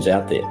solutions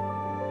out there.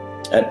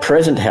 At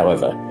present,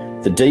 however,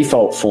 the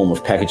default form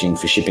of packaging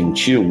for shipping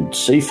chilled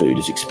seafood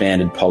is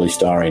expanded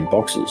polystyrene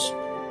boxes.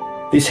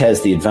 This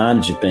has the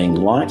advantage of being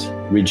light,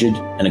 rigid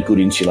and a good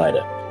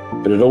insulator,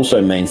 but it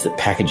also means that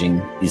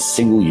packaging is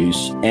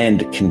single-use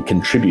and can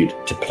contribute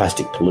to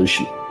plastic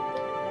pollution.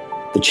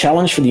 The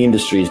challenge for the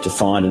industry is to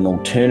find an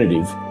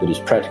alternative that is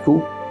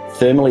practical,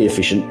 thermally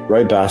efficient,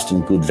 robust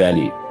and good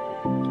value.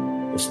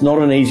 It's not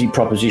an easy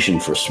proposition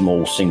for a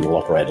small single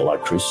operator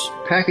like Chris.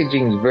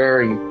 Packaging's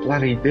very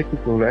bloody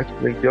difficult,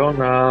 actually,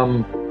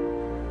 John.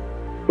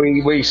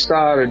 We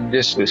started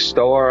just with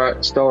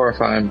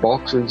styrofoam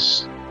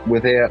boxes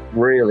without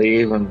really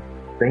even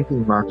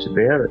thinking much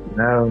about it, you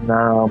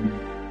know.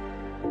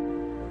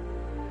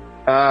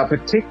 And,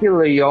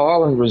 particularly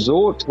Island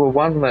Resorts were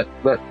one that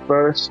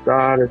first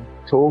started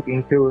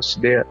talking to us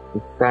about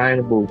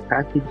sustainable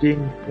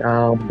packaging.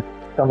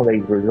 Some of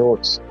these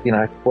resorts, you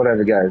know,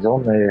 whatever goes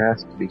on there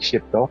has to be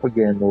shipped off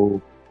again,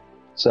 or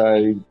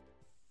so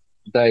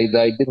they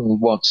didn't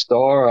want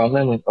styro. And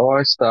then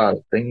I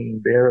started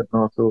thinking about it,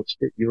 and I thought,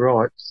 shit, you're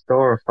right.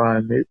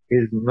 Styrofoam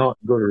is not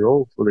good at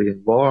all for the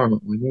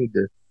environment. We need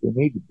to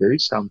do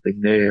something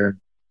there,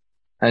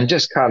 and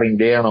just cutting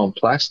down on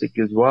plastic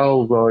as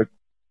well. Like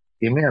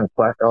the amount of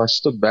plastic, I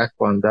stood back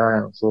one day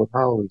and I thought,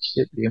 holy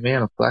shit, the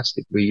amount of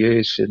plastic we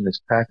use in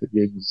this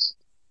packaging is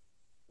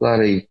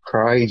bloody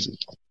crazy.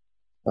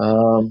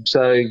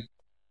 So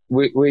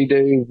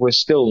we're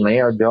still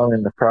now, John,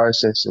 in the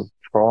process of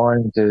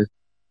trying to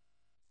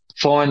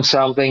find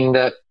something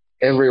that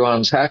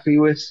everyone's happy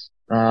with.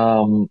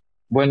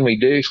 When we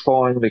do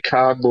find the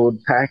cardboard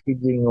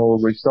packaging or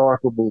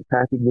recyclable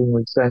packaging,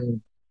 we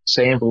send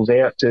samples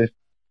out to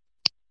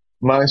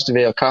most of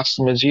our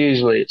customers.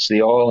 Usually it's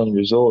the Island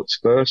Resorts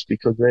first,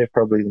 because they're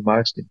probably the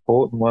most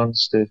important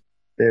ones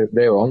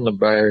they're on the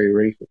Barrier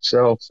Reef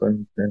itself,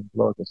 and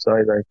like I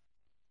say,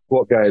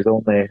 what goes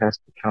on there has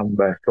to come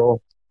back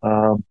off.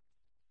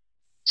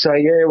 So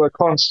yeah, we're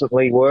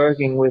constantly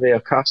working with our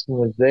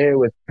customers there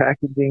with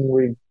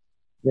packaging.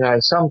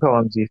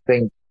 Sometimes you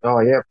think,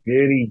 oh yeah,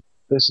 beauty,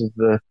 this is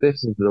the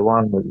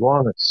one we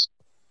want. It's,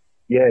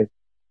 yeah,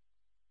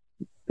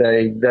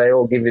 they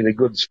all give you the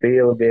good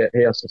spiel about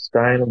how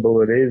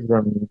sustainable it is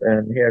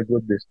and how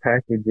good this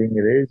packaging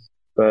it is.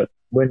 But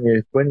when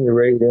you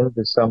read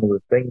into some of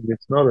the things,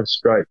 it's not as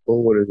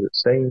straightforward as it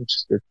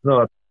seems. It's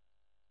not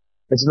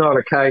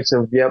a case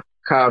of, yep,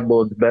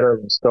 cardboard's better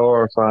than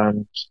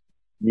styrofoam.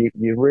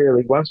 You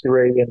really, once you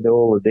read into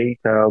all the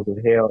details of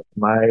how it's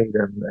made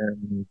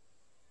and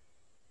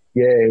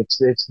yeah,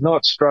 it's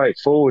not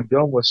straightforward,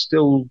 John. We're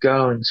still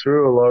going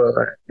through a lot of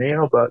that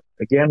now, but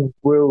again,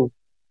 we'll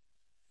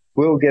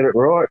get it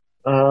right,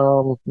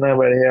 no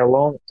matter how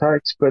long it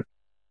takes. But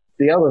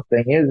the other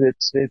thing is,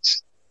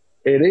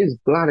 it is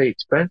bloody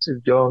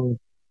expensive, John.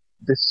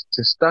 This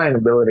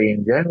sustainability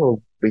in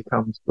general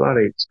becomes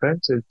bloody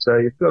expensive, so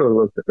you've got to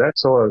look at that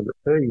side of it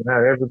too. You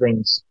know,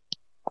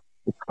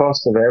 the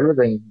cost of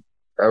everything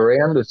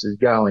around us is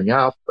going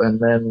up, and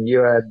then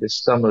you add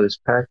some of this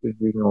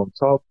packaging on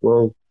top.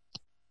 Well,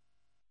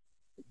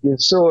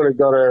 you've sort of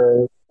got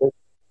to,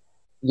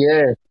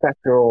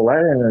 factor all that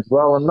in as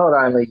well. And not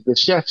only the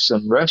chefs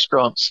and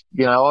restaurants,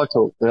 you know, I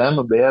talk to them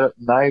about it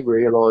and they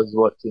realise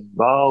what's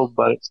involved,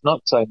 but it's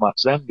not so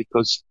much them,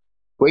 because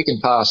we can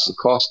pass the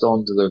cost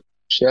on to the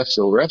chefs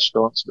or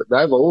restaurants, but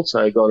they've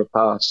also got to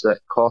pass that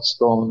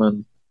cost on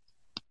and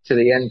to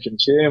the end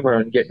consumer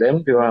and get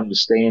them to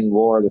understand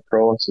why the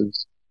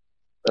prices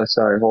are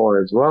so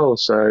high as well.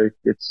 So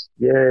it's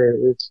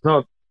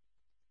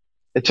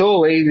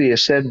all easier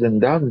said than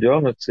done,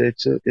 John.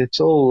 It's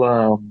all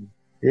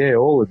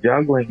all a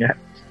juggling act.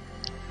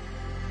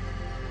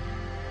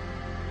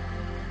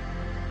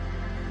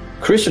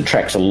 Chris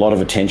attracts a lot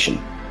of attention,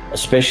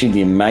 especially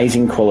the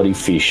amazing quality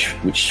fish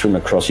which swim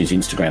across his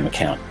Instagram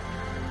account.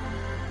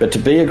 But to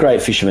be a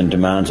great fisherman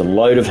demands a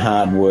load of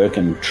hard work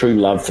and true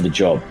love for the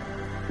job.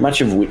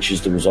 much of which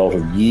is the result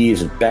of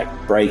years of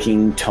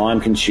back-breaking,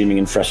 time-consuming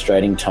and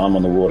frustrating time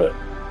on the water.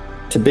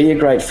 To be a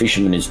great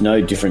fisherman is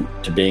no different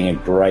to being a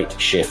great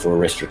chef or a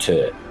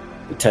restaurateur.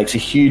 It takes a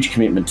huge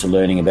commitment to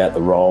learning about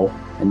the role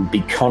and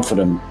be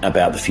confident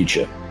about the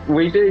future.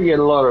 We do get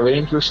a lot of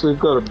interest. We've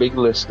got a big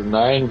list of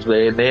names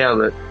there now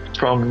that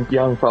from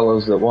young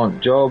fellas that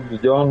want jobs,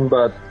 John,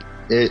 but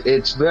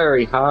it's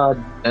very hard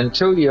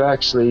until you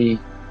actually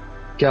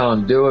go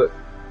and do it.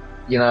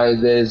 You know,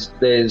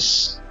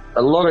 there's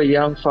a lot of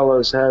young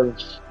fellas have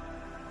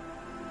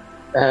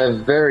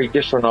very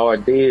different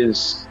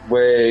ideas,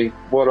 where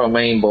what I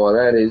mean by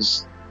that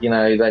is, you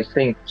know, they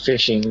think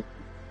fishing,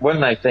 when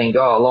they think,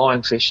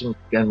 line fishing,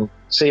 and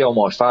see all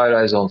my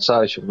photos on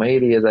social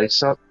media, they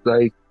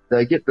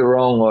get the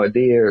wrong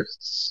idea.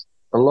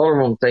 A lot of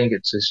them think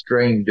it's this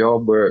dream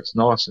job where it's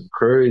nice and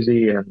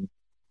cruisy and,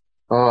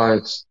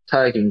 it's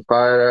taking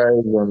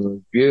photos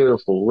and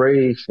beautiful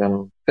reef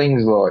and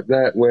things like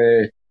that,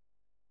 where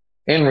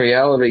in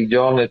reality,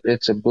 John,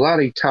 it's a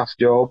bloody tough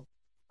job.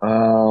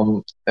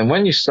 And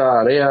when you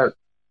start out,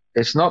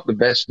 it's not the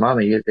best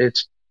money.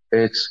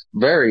 It's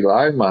very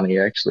low money,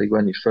 actually,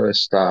 when you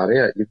first start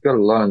out. You've got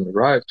to learn the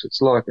ropes. It's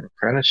like an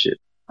apprenticeship.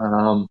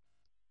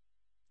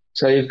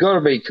 So you've got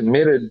to be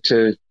committed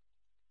to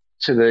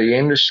the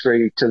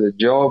industry, to the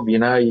job. You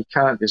know, you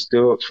can't just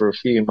do it for a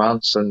few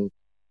months and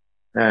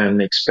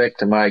expect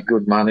to make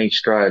good money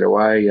straight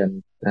away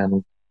and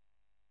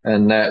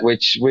that,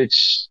 which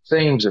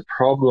seems a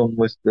problem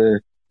with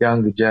the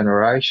younger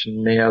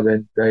generation now.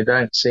 They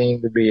don't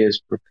seem to be as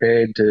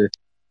prepared to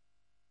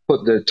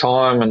put the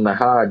time and the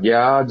hard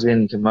yards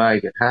in to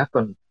make it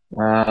happen.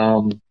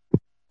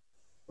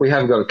 We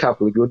have got a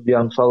couple of good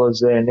young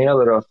fellas there now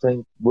that I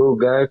think will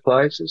go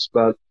places,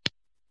 but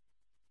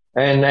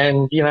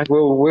and you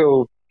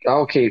know,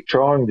 I'll keep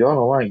trying, John.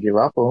 I won't give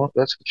up on it,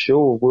 that's for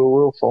sure.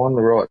 We'll find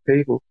the right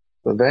people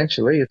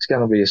eventually. It's going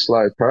to be a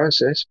slow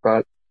process,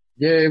 but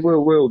yeah,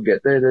 we'll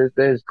get there.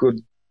 There's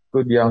good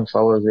young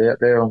fellas out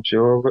there, I'm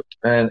sure of it,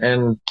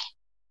 and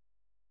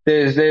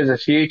there's a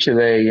future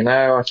there. You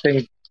know,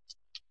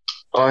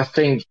 I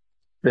think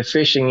the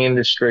fishing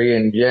industry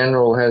in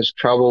general has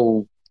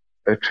trouble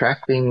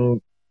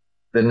attracting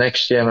the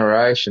next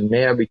generation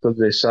now because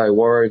they're so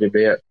worried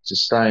about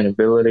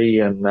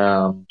sustainability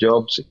and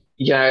jobs.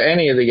 You know,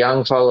 any of the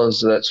young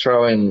fellas that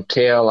throw in the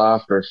towel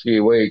after a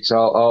few weeks,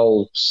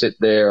 I'll sit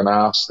there and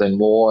ask them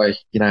why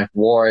they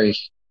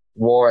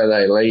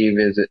leave.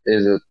 Is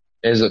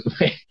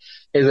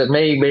it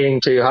me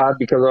being too hard?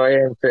 Because I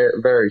am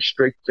very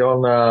strict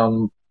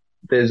on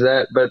there's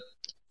that, but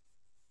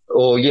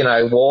or you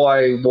know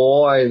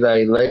why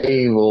they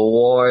leave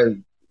or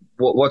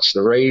what's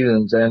the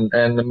reasons, and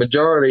the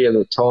majority of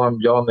the time,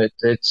 John,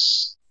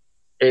 it's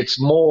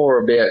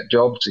more about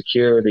job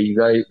security.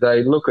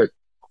 They look at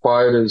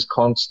quotas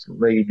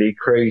constantly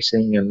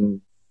decreasing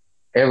and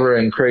ever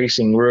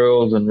increasing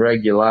rules and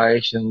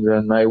regulations,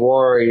 and they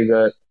worry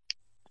that,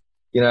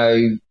 you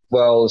know,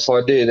 well, if I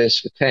do this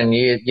for 10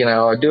 years, you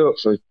know, I do it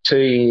for 2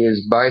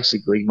 years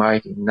basically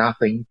making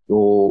nothing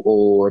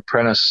or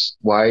apprentice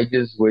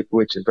wages,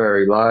 which are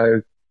very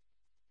low,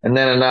 and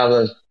then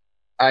another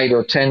 8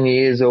 or 10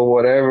 years or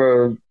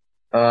whatever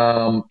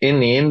in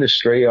the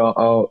industry,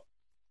 I'll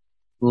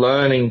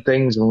learning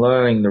things and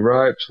learning the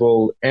ropes.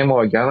 Well, am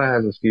I going to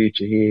have a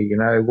future here? You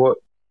know,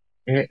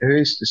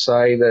 who's to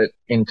say that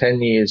in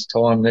 10 years'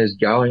 time there's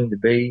going to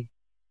be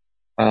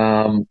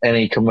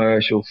any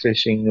commercial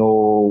fishing?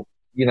 Or,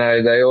 you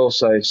know, they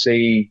also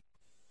see,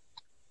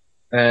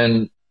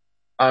 and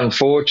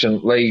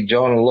unfortunately,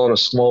 John, a lot of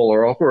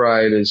smaller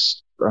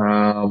operators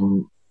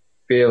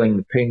feeling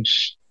the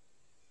pinch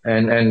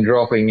and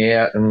dropping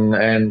out,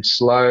 and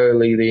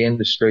slowly the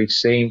industry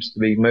seems to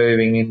be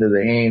moving into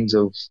the hands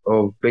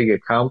of bigger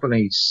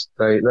companies.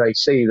 They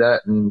see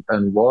that and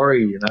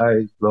worry, you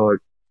know, like,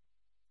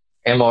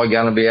 am I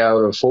going to be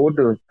able to afford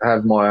to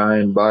have my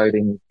own boat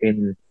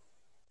in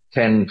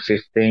 10,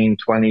 15,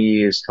 20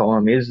 years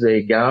time? Is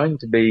there going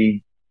to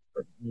be,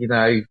 you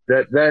know,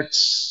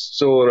 that's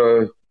sort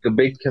of the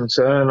big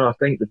concern. I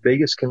think the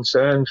biggest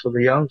concern for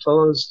the young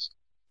fellas,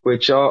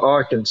 which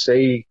I can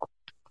see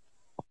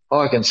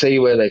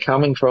where they're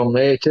coming from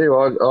there too.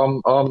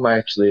 I'm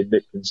actually a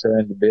bit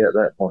concerned about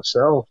that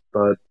myself,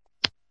 but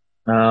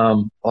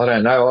I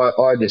don't know.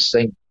 I just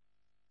think,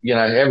 you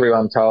know,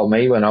 everyone told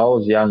me when I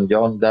was young,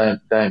 John,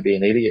 don't be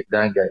an idiot,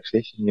 don't go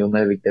fishing, you'll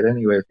never get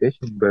anywhere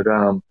fishing. But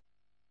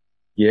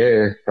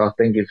yeah, I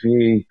think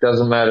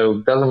doesn't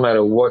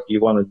matter what you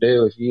want to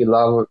do, if you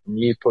love it and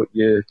you put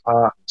your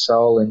heart and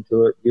soul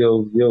into it,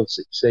 you'll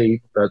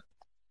succeed. But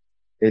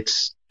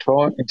it's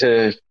trying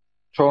to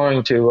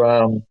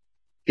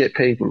get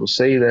people to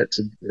see that.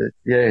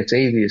 It's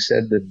easier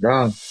said than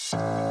done.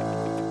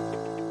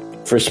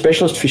 For a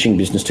specialist fishing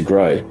business to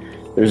grow,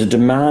 there is a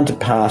demand to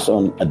pass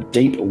on a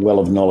deep well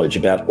of knowledge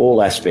about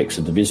all aspects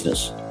of the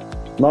business.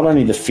 Not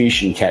only the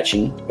fish and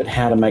catching, but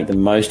how to make the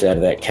most out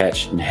of that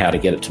catch and how to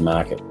get it to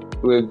market.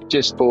 We've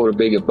just bought a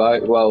bigger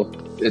boat. Well,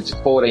 it's a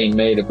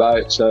 14-metre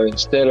boat, so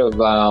instead of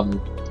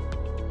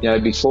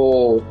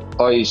before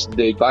I used to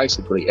do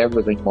basically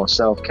everything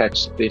myself,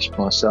 catch the fish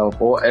myself,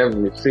 or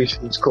every fish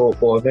was caught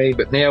by me.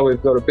 But now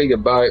we've got a bigger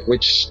boat,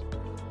 which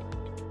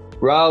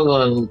rather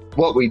than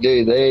what we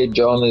do there,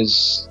 John,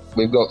 is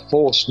we've got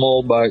 4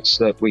 small boats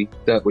that we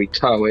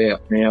tow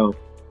out now.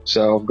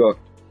 So I've got,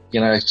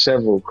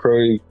 several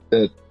crew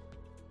that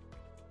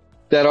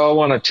I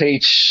want to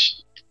teach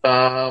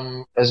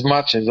as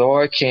much as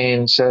I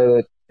can, so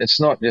that it's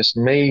not just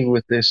me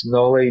with this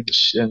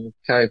knowledge and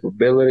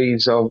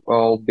capabilities.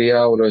 I'll be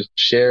able to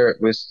share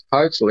it with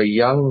hopefully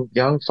young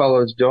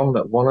fellows, John,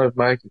 that want to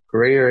make a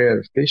career out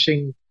of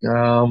fishing.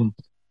 That's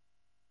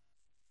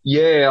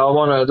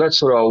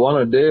what I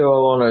want to do. I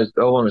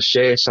want to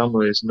share some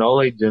of this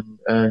knowledge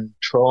and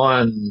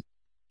try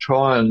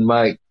and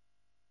make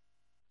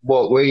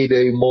what we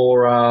do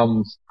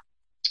more,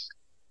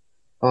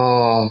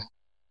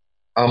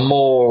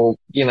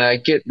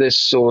 get this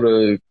sort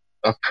of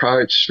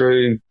approach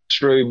through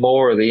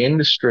more of the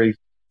industry.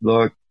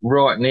 Like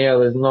right now,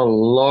 there's not a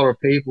lot of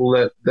people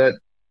that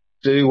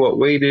do what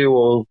we do,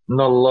 or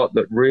not a lot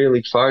that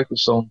really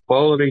focus on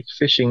quality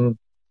fishing.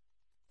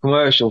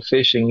 Commercial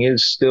fishing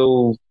is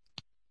still,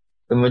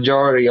 the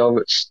majority of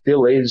it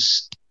still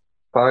is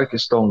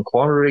focused on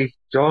quantity,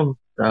 John.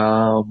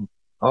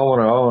 I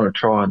want to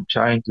try and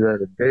change that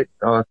a bit.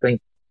 I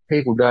think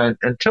people don't,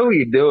 until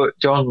you do it,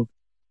 John,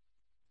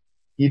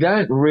 you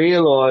don't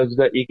realise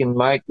that you can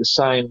make the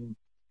same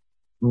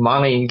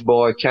money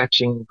by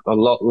catching a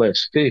lot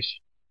less fish.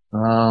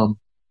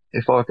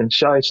 If I can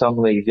show some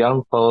of these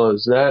young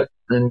fellas that,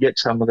 and get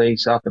some of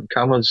these up and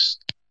comers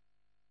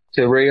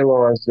to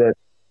realise that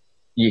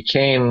you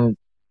can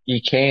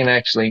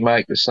actually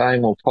make the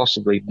same or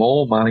possibly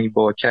more money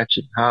by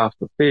catching half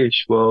the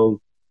fish, well,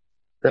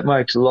 that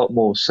makes a lot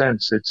more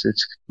sense. It's a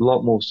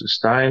lot more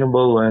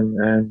sustainable,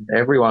 and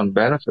everyone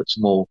benefits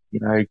more.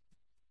 I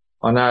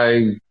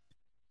know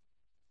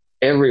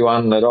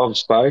everyone that I've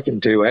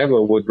spoken to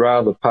ever would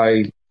rather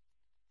pay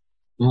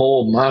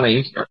more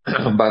money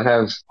but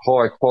have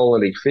high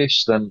quality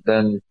fish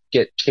than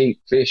get cheap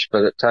fish,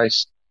 but it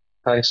tastes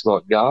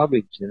like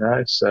garbage,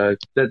 So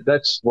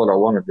that's what I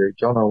want to do,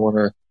 John. I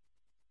want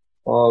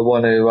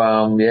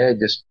to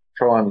just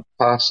try and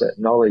pass that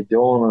knowledge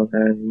on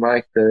and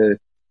make the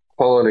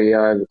quality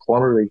over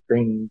quantity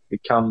thing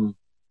become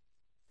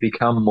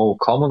more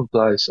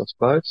commonplace, I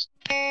suppose.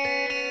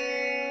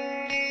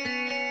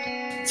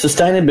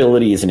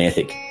 Sustainability is an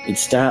ethic. It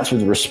starts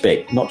with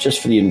respect, not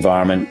just for the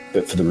environment,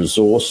 but for the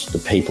resource, the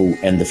people,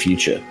 and the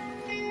future.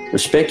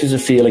 Respect is a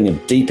feeling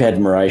of deep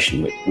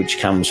admiration which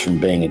comes from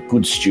being a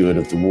good steward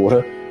of the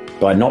water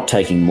by not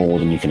taking more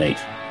than you can eat.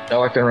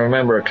 I can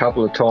remember a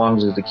couple of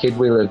times as a kid,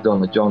 we lived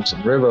on the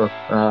Johnson River,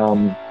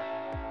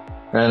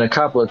 and a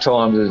couple of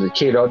times as a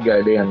kid I'd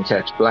go down and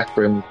catch black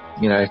brim.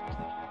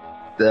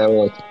 They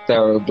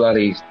were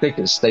bloody thick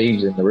as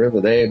thieves in the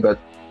river there, but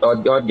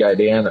I'd go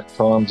down at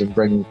times and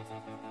bring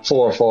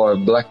 4 or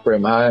 5 black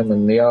brim home,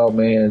 and the old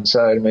man would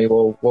say to me,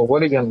 well,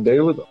 what are you going to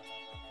do with them?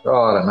 Oh,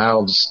 I don't know,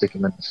 I'll just stick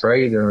them in the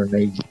freezer. And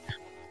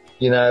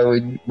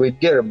we'd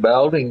get a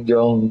belting,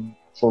 John,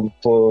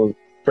 for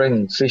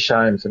bringing fish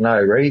home for no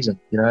reason.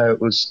 It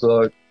was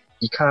like,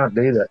 you can't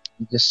do that.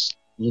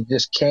 You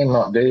just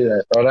cannot do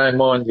that. I don't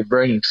mind you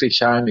bringing fish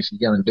home if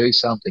you're going to do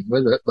something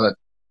with it, but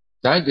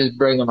don't just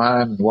bring them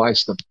home and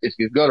waste them. If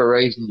you've got a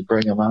reason to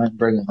bring them home,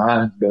 bring them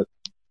home.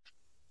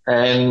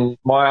 And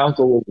my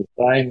uncle was the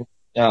same.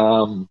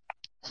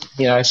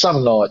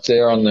 Some nights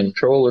there on them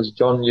trawlers,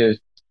 John, you're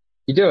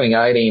doing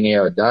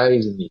 18-hour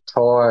days and you're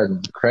tired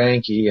and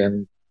cranky,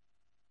 and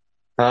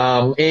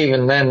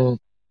even then,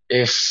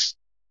 if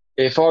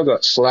I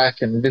got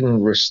slack and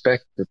didn't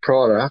respect the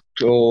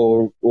product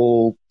or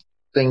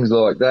things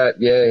like that,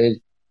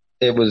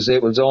 it was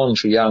on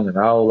for young and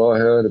old. I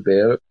heard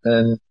about it,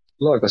 and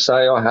like I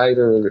say, I hated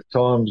it at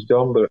times,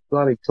 John, but it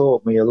bloody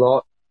taught me a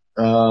lot.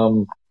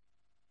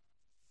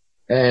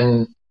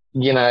 And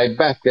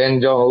back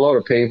then, John, a lot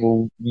of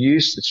people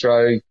used to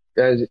throw,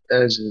 as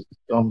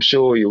I'm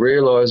sure you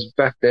realise,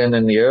 back then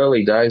in the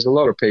early days, a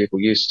lot of people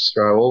used to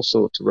throw all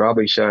sorts of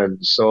rubbish over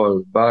the side of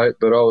the boat,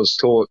 but I was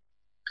taught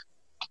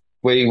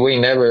we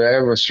never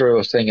ever threw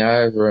a thing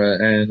over,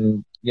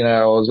 and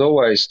I was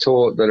always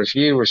taught that if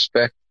you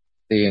respect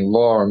the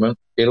environment,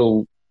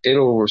 it'll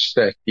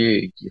respect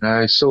you,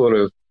 sort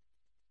of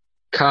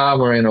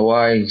karma in a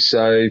way.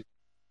 So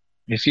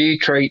if you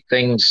treat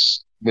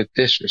things with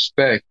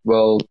disrespect,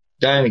 well,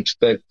 don't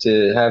expect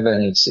to have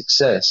any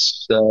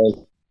success.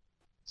 So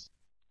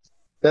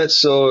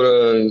that's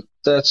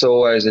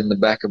always in the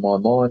back of my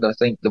mind. I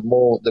think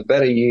the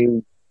better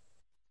you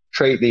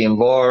treat the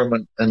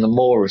environment and the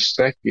more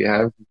respect you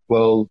have,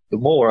 well, the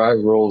more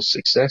overall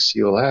success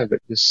you'll have.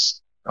 It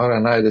just, I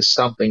don't know, there's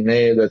something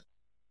there that,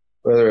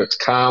 whether it's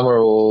karma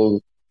or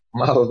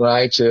Mother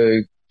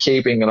Nature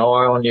keeping an eye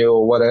on you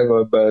or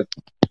whatever, but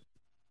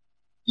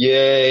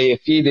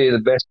if you do the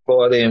best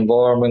by the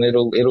environment,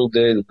 it'll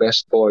do the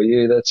best by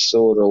you. That's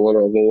sort of what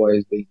I've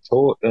always been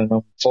taught, and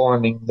I'm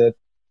finding that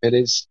that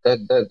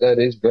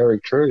is very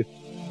true.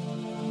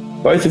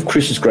 Both of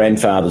Chris's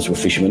grandfathers were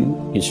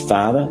fishermen, his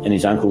father and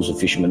his uncles are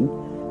fishermen,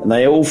 and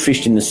they all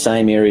fished in the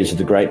same areas of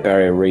the Great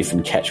Barrier Reef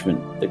and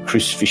catchment that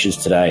Chris fishes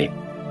today.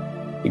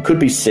 It could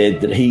be said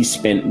that he's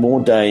spent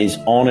more days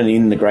on and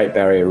in the Great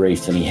Barrier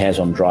Reef than he has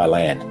on dry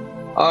land.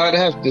 I'd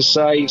have to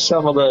say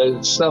some of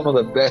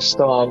the best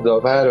times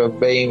I've had have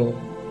been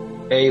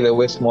either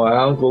with my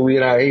uncle.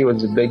 You know, he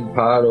was a big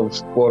part of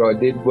what I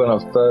did when I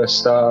first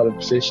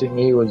started fishing.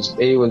 He was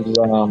very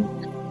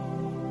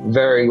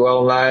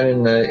well known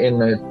in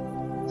the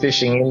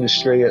fishing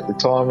industry at the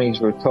time. He's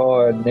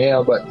retired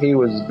now, but he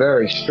was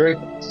very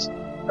strict.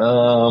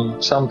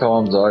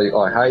 Sometimes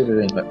I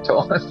hated him at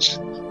times.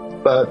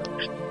 But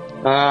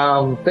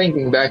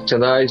thinking back to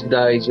those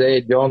days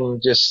there,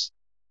 John,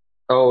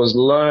 I was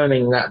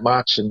learning that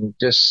much and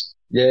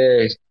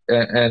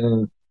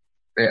and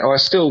I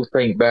still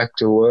think back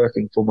to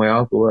working for my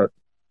uncle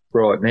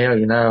right now,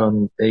 you know,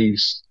 and he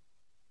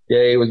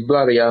was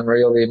bloody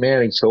unreal, the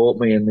amount he taught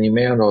me and the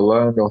amount I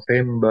learned off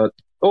him. But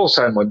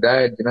also my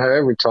dad, you know,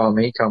 every time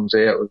he comes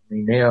out with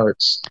me now,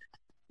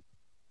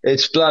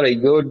 it's bloody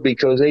good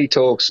because he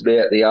talks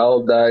about the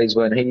old days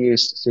when he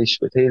used to fish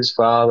with his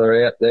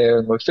father out there,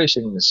 and we're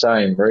fishing the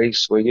same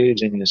reefs, we're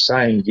using the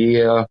same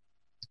gear,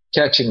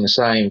 catching the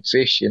same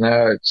fish, you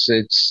know,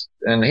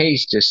 and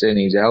he's just in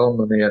his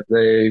element out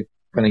there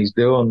when he's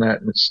doing that,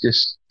 and it's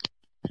just,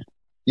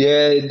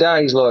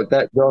 days like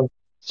that, John,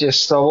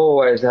 I've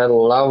always had a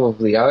love of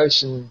the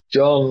ocean,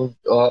 John.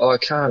 I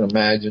can't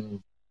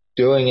imagine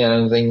doing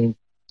anything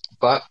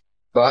but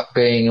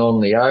being on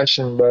the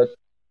ocean. But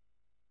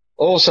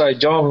also,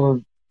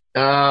 John,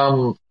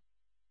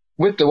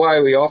 with the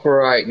way we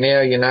operate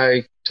now, you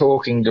know,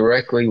 talking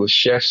directly with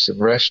chefs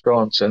and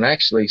restaurants and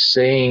actually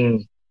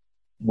seeing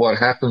what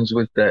happens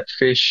with that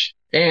fish,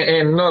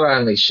 and not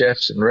only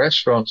chefs and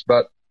restaurants,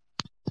 but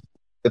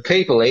the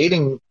people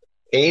eating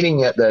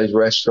at those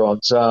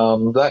restaurants,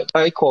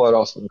 they quite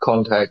often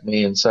contact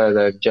me and say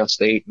they've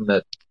just eaten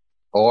at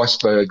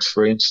Icebergs,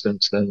 for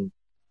instance, and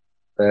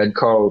they had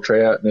coral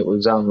trout and it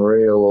was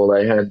unreal, or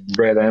they had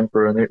red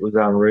emperor and it was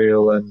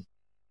unreal. And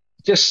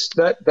just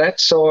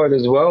that side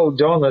as well,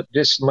 John, it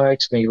just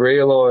makes me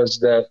realise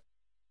that,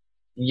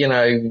 you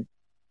know,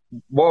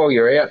 while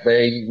you're out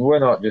there, we're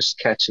not just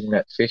catching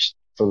that fish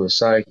for the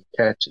sake of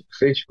catching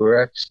fish.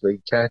 We're actually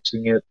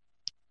catching it,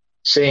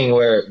 seeing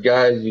where it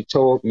goes.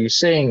 You're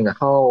seeing the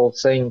whole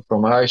thing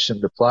from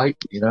ocean to plate.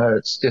 You know,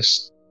 it's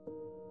just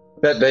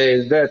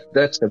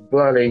that's a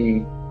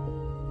bloody,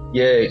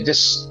 it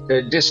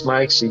just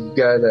makes you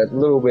go that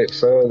little bit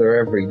further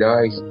every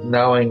day,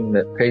 knowing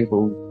that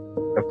people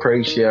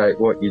appreciate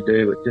what you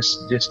do. It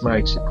just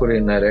makes you put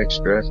in that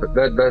extra effort.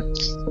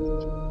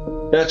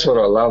 That's what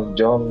I love,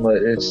 John.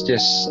 It's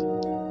just,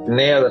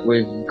 now that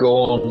we've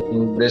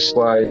gone this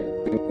way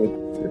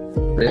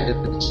with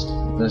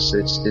business,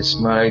 it's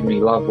just made me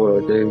love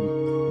what I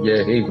do,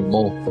 even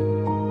more.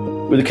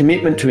 With a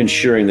commitment to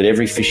ensuring that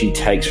every fish he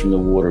takes from the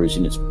water is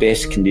in its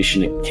best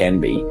condition it can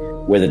be,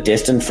 whether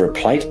destined for a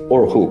plate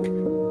or a hook,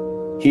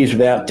 he is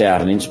without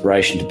doubt an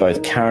inspiration to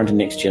both current and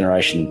next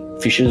generation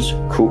fishers,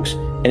 cooks,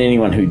 and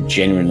anyone who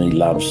genuinely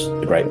loves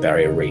the Great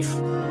Barrier Reef.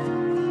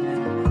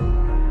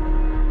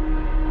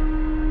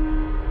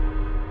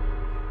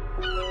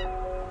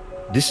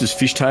 This is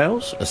Fish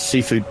Tales, a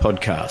seafood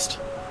podcast.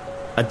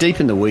 A Deep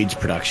in the Weeds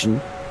production.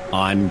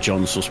 I'm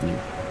John Sussman.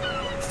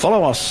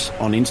 Follow us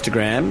on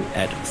Instagram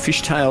at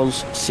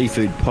Fishtails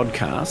Seafood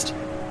Podcast,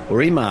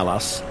 or email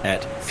us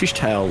at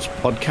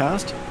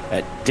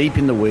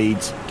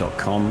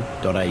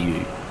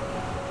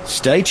fishtailspodcast@deepintheweeds.com.au.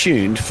 Stay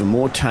tuned for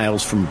more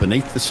tales from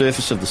beneath the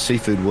surface of the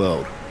seafood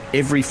world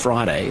every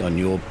Friday on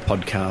your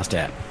podcast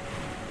app.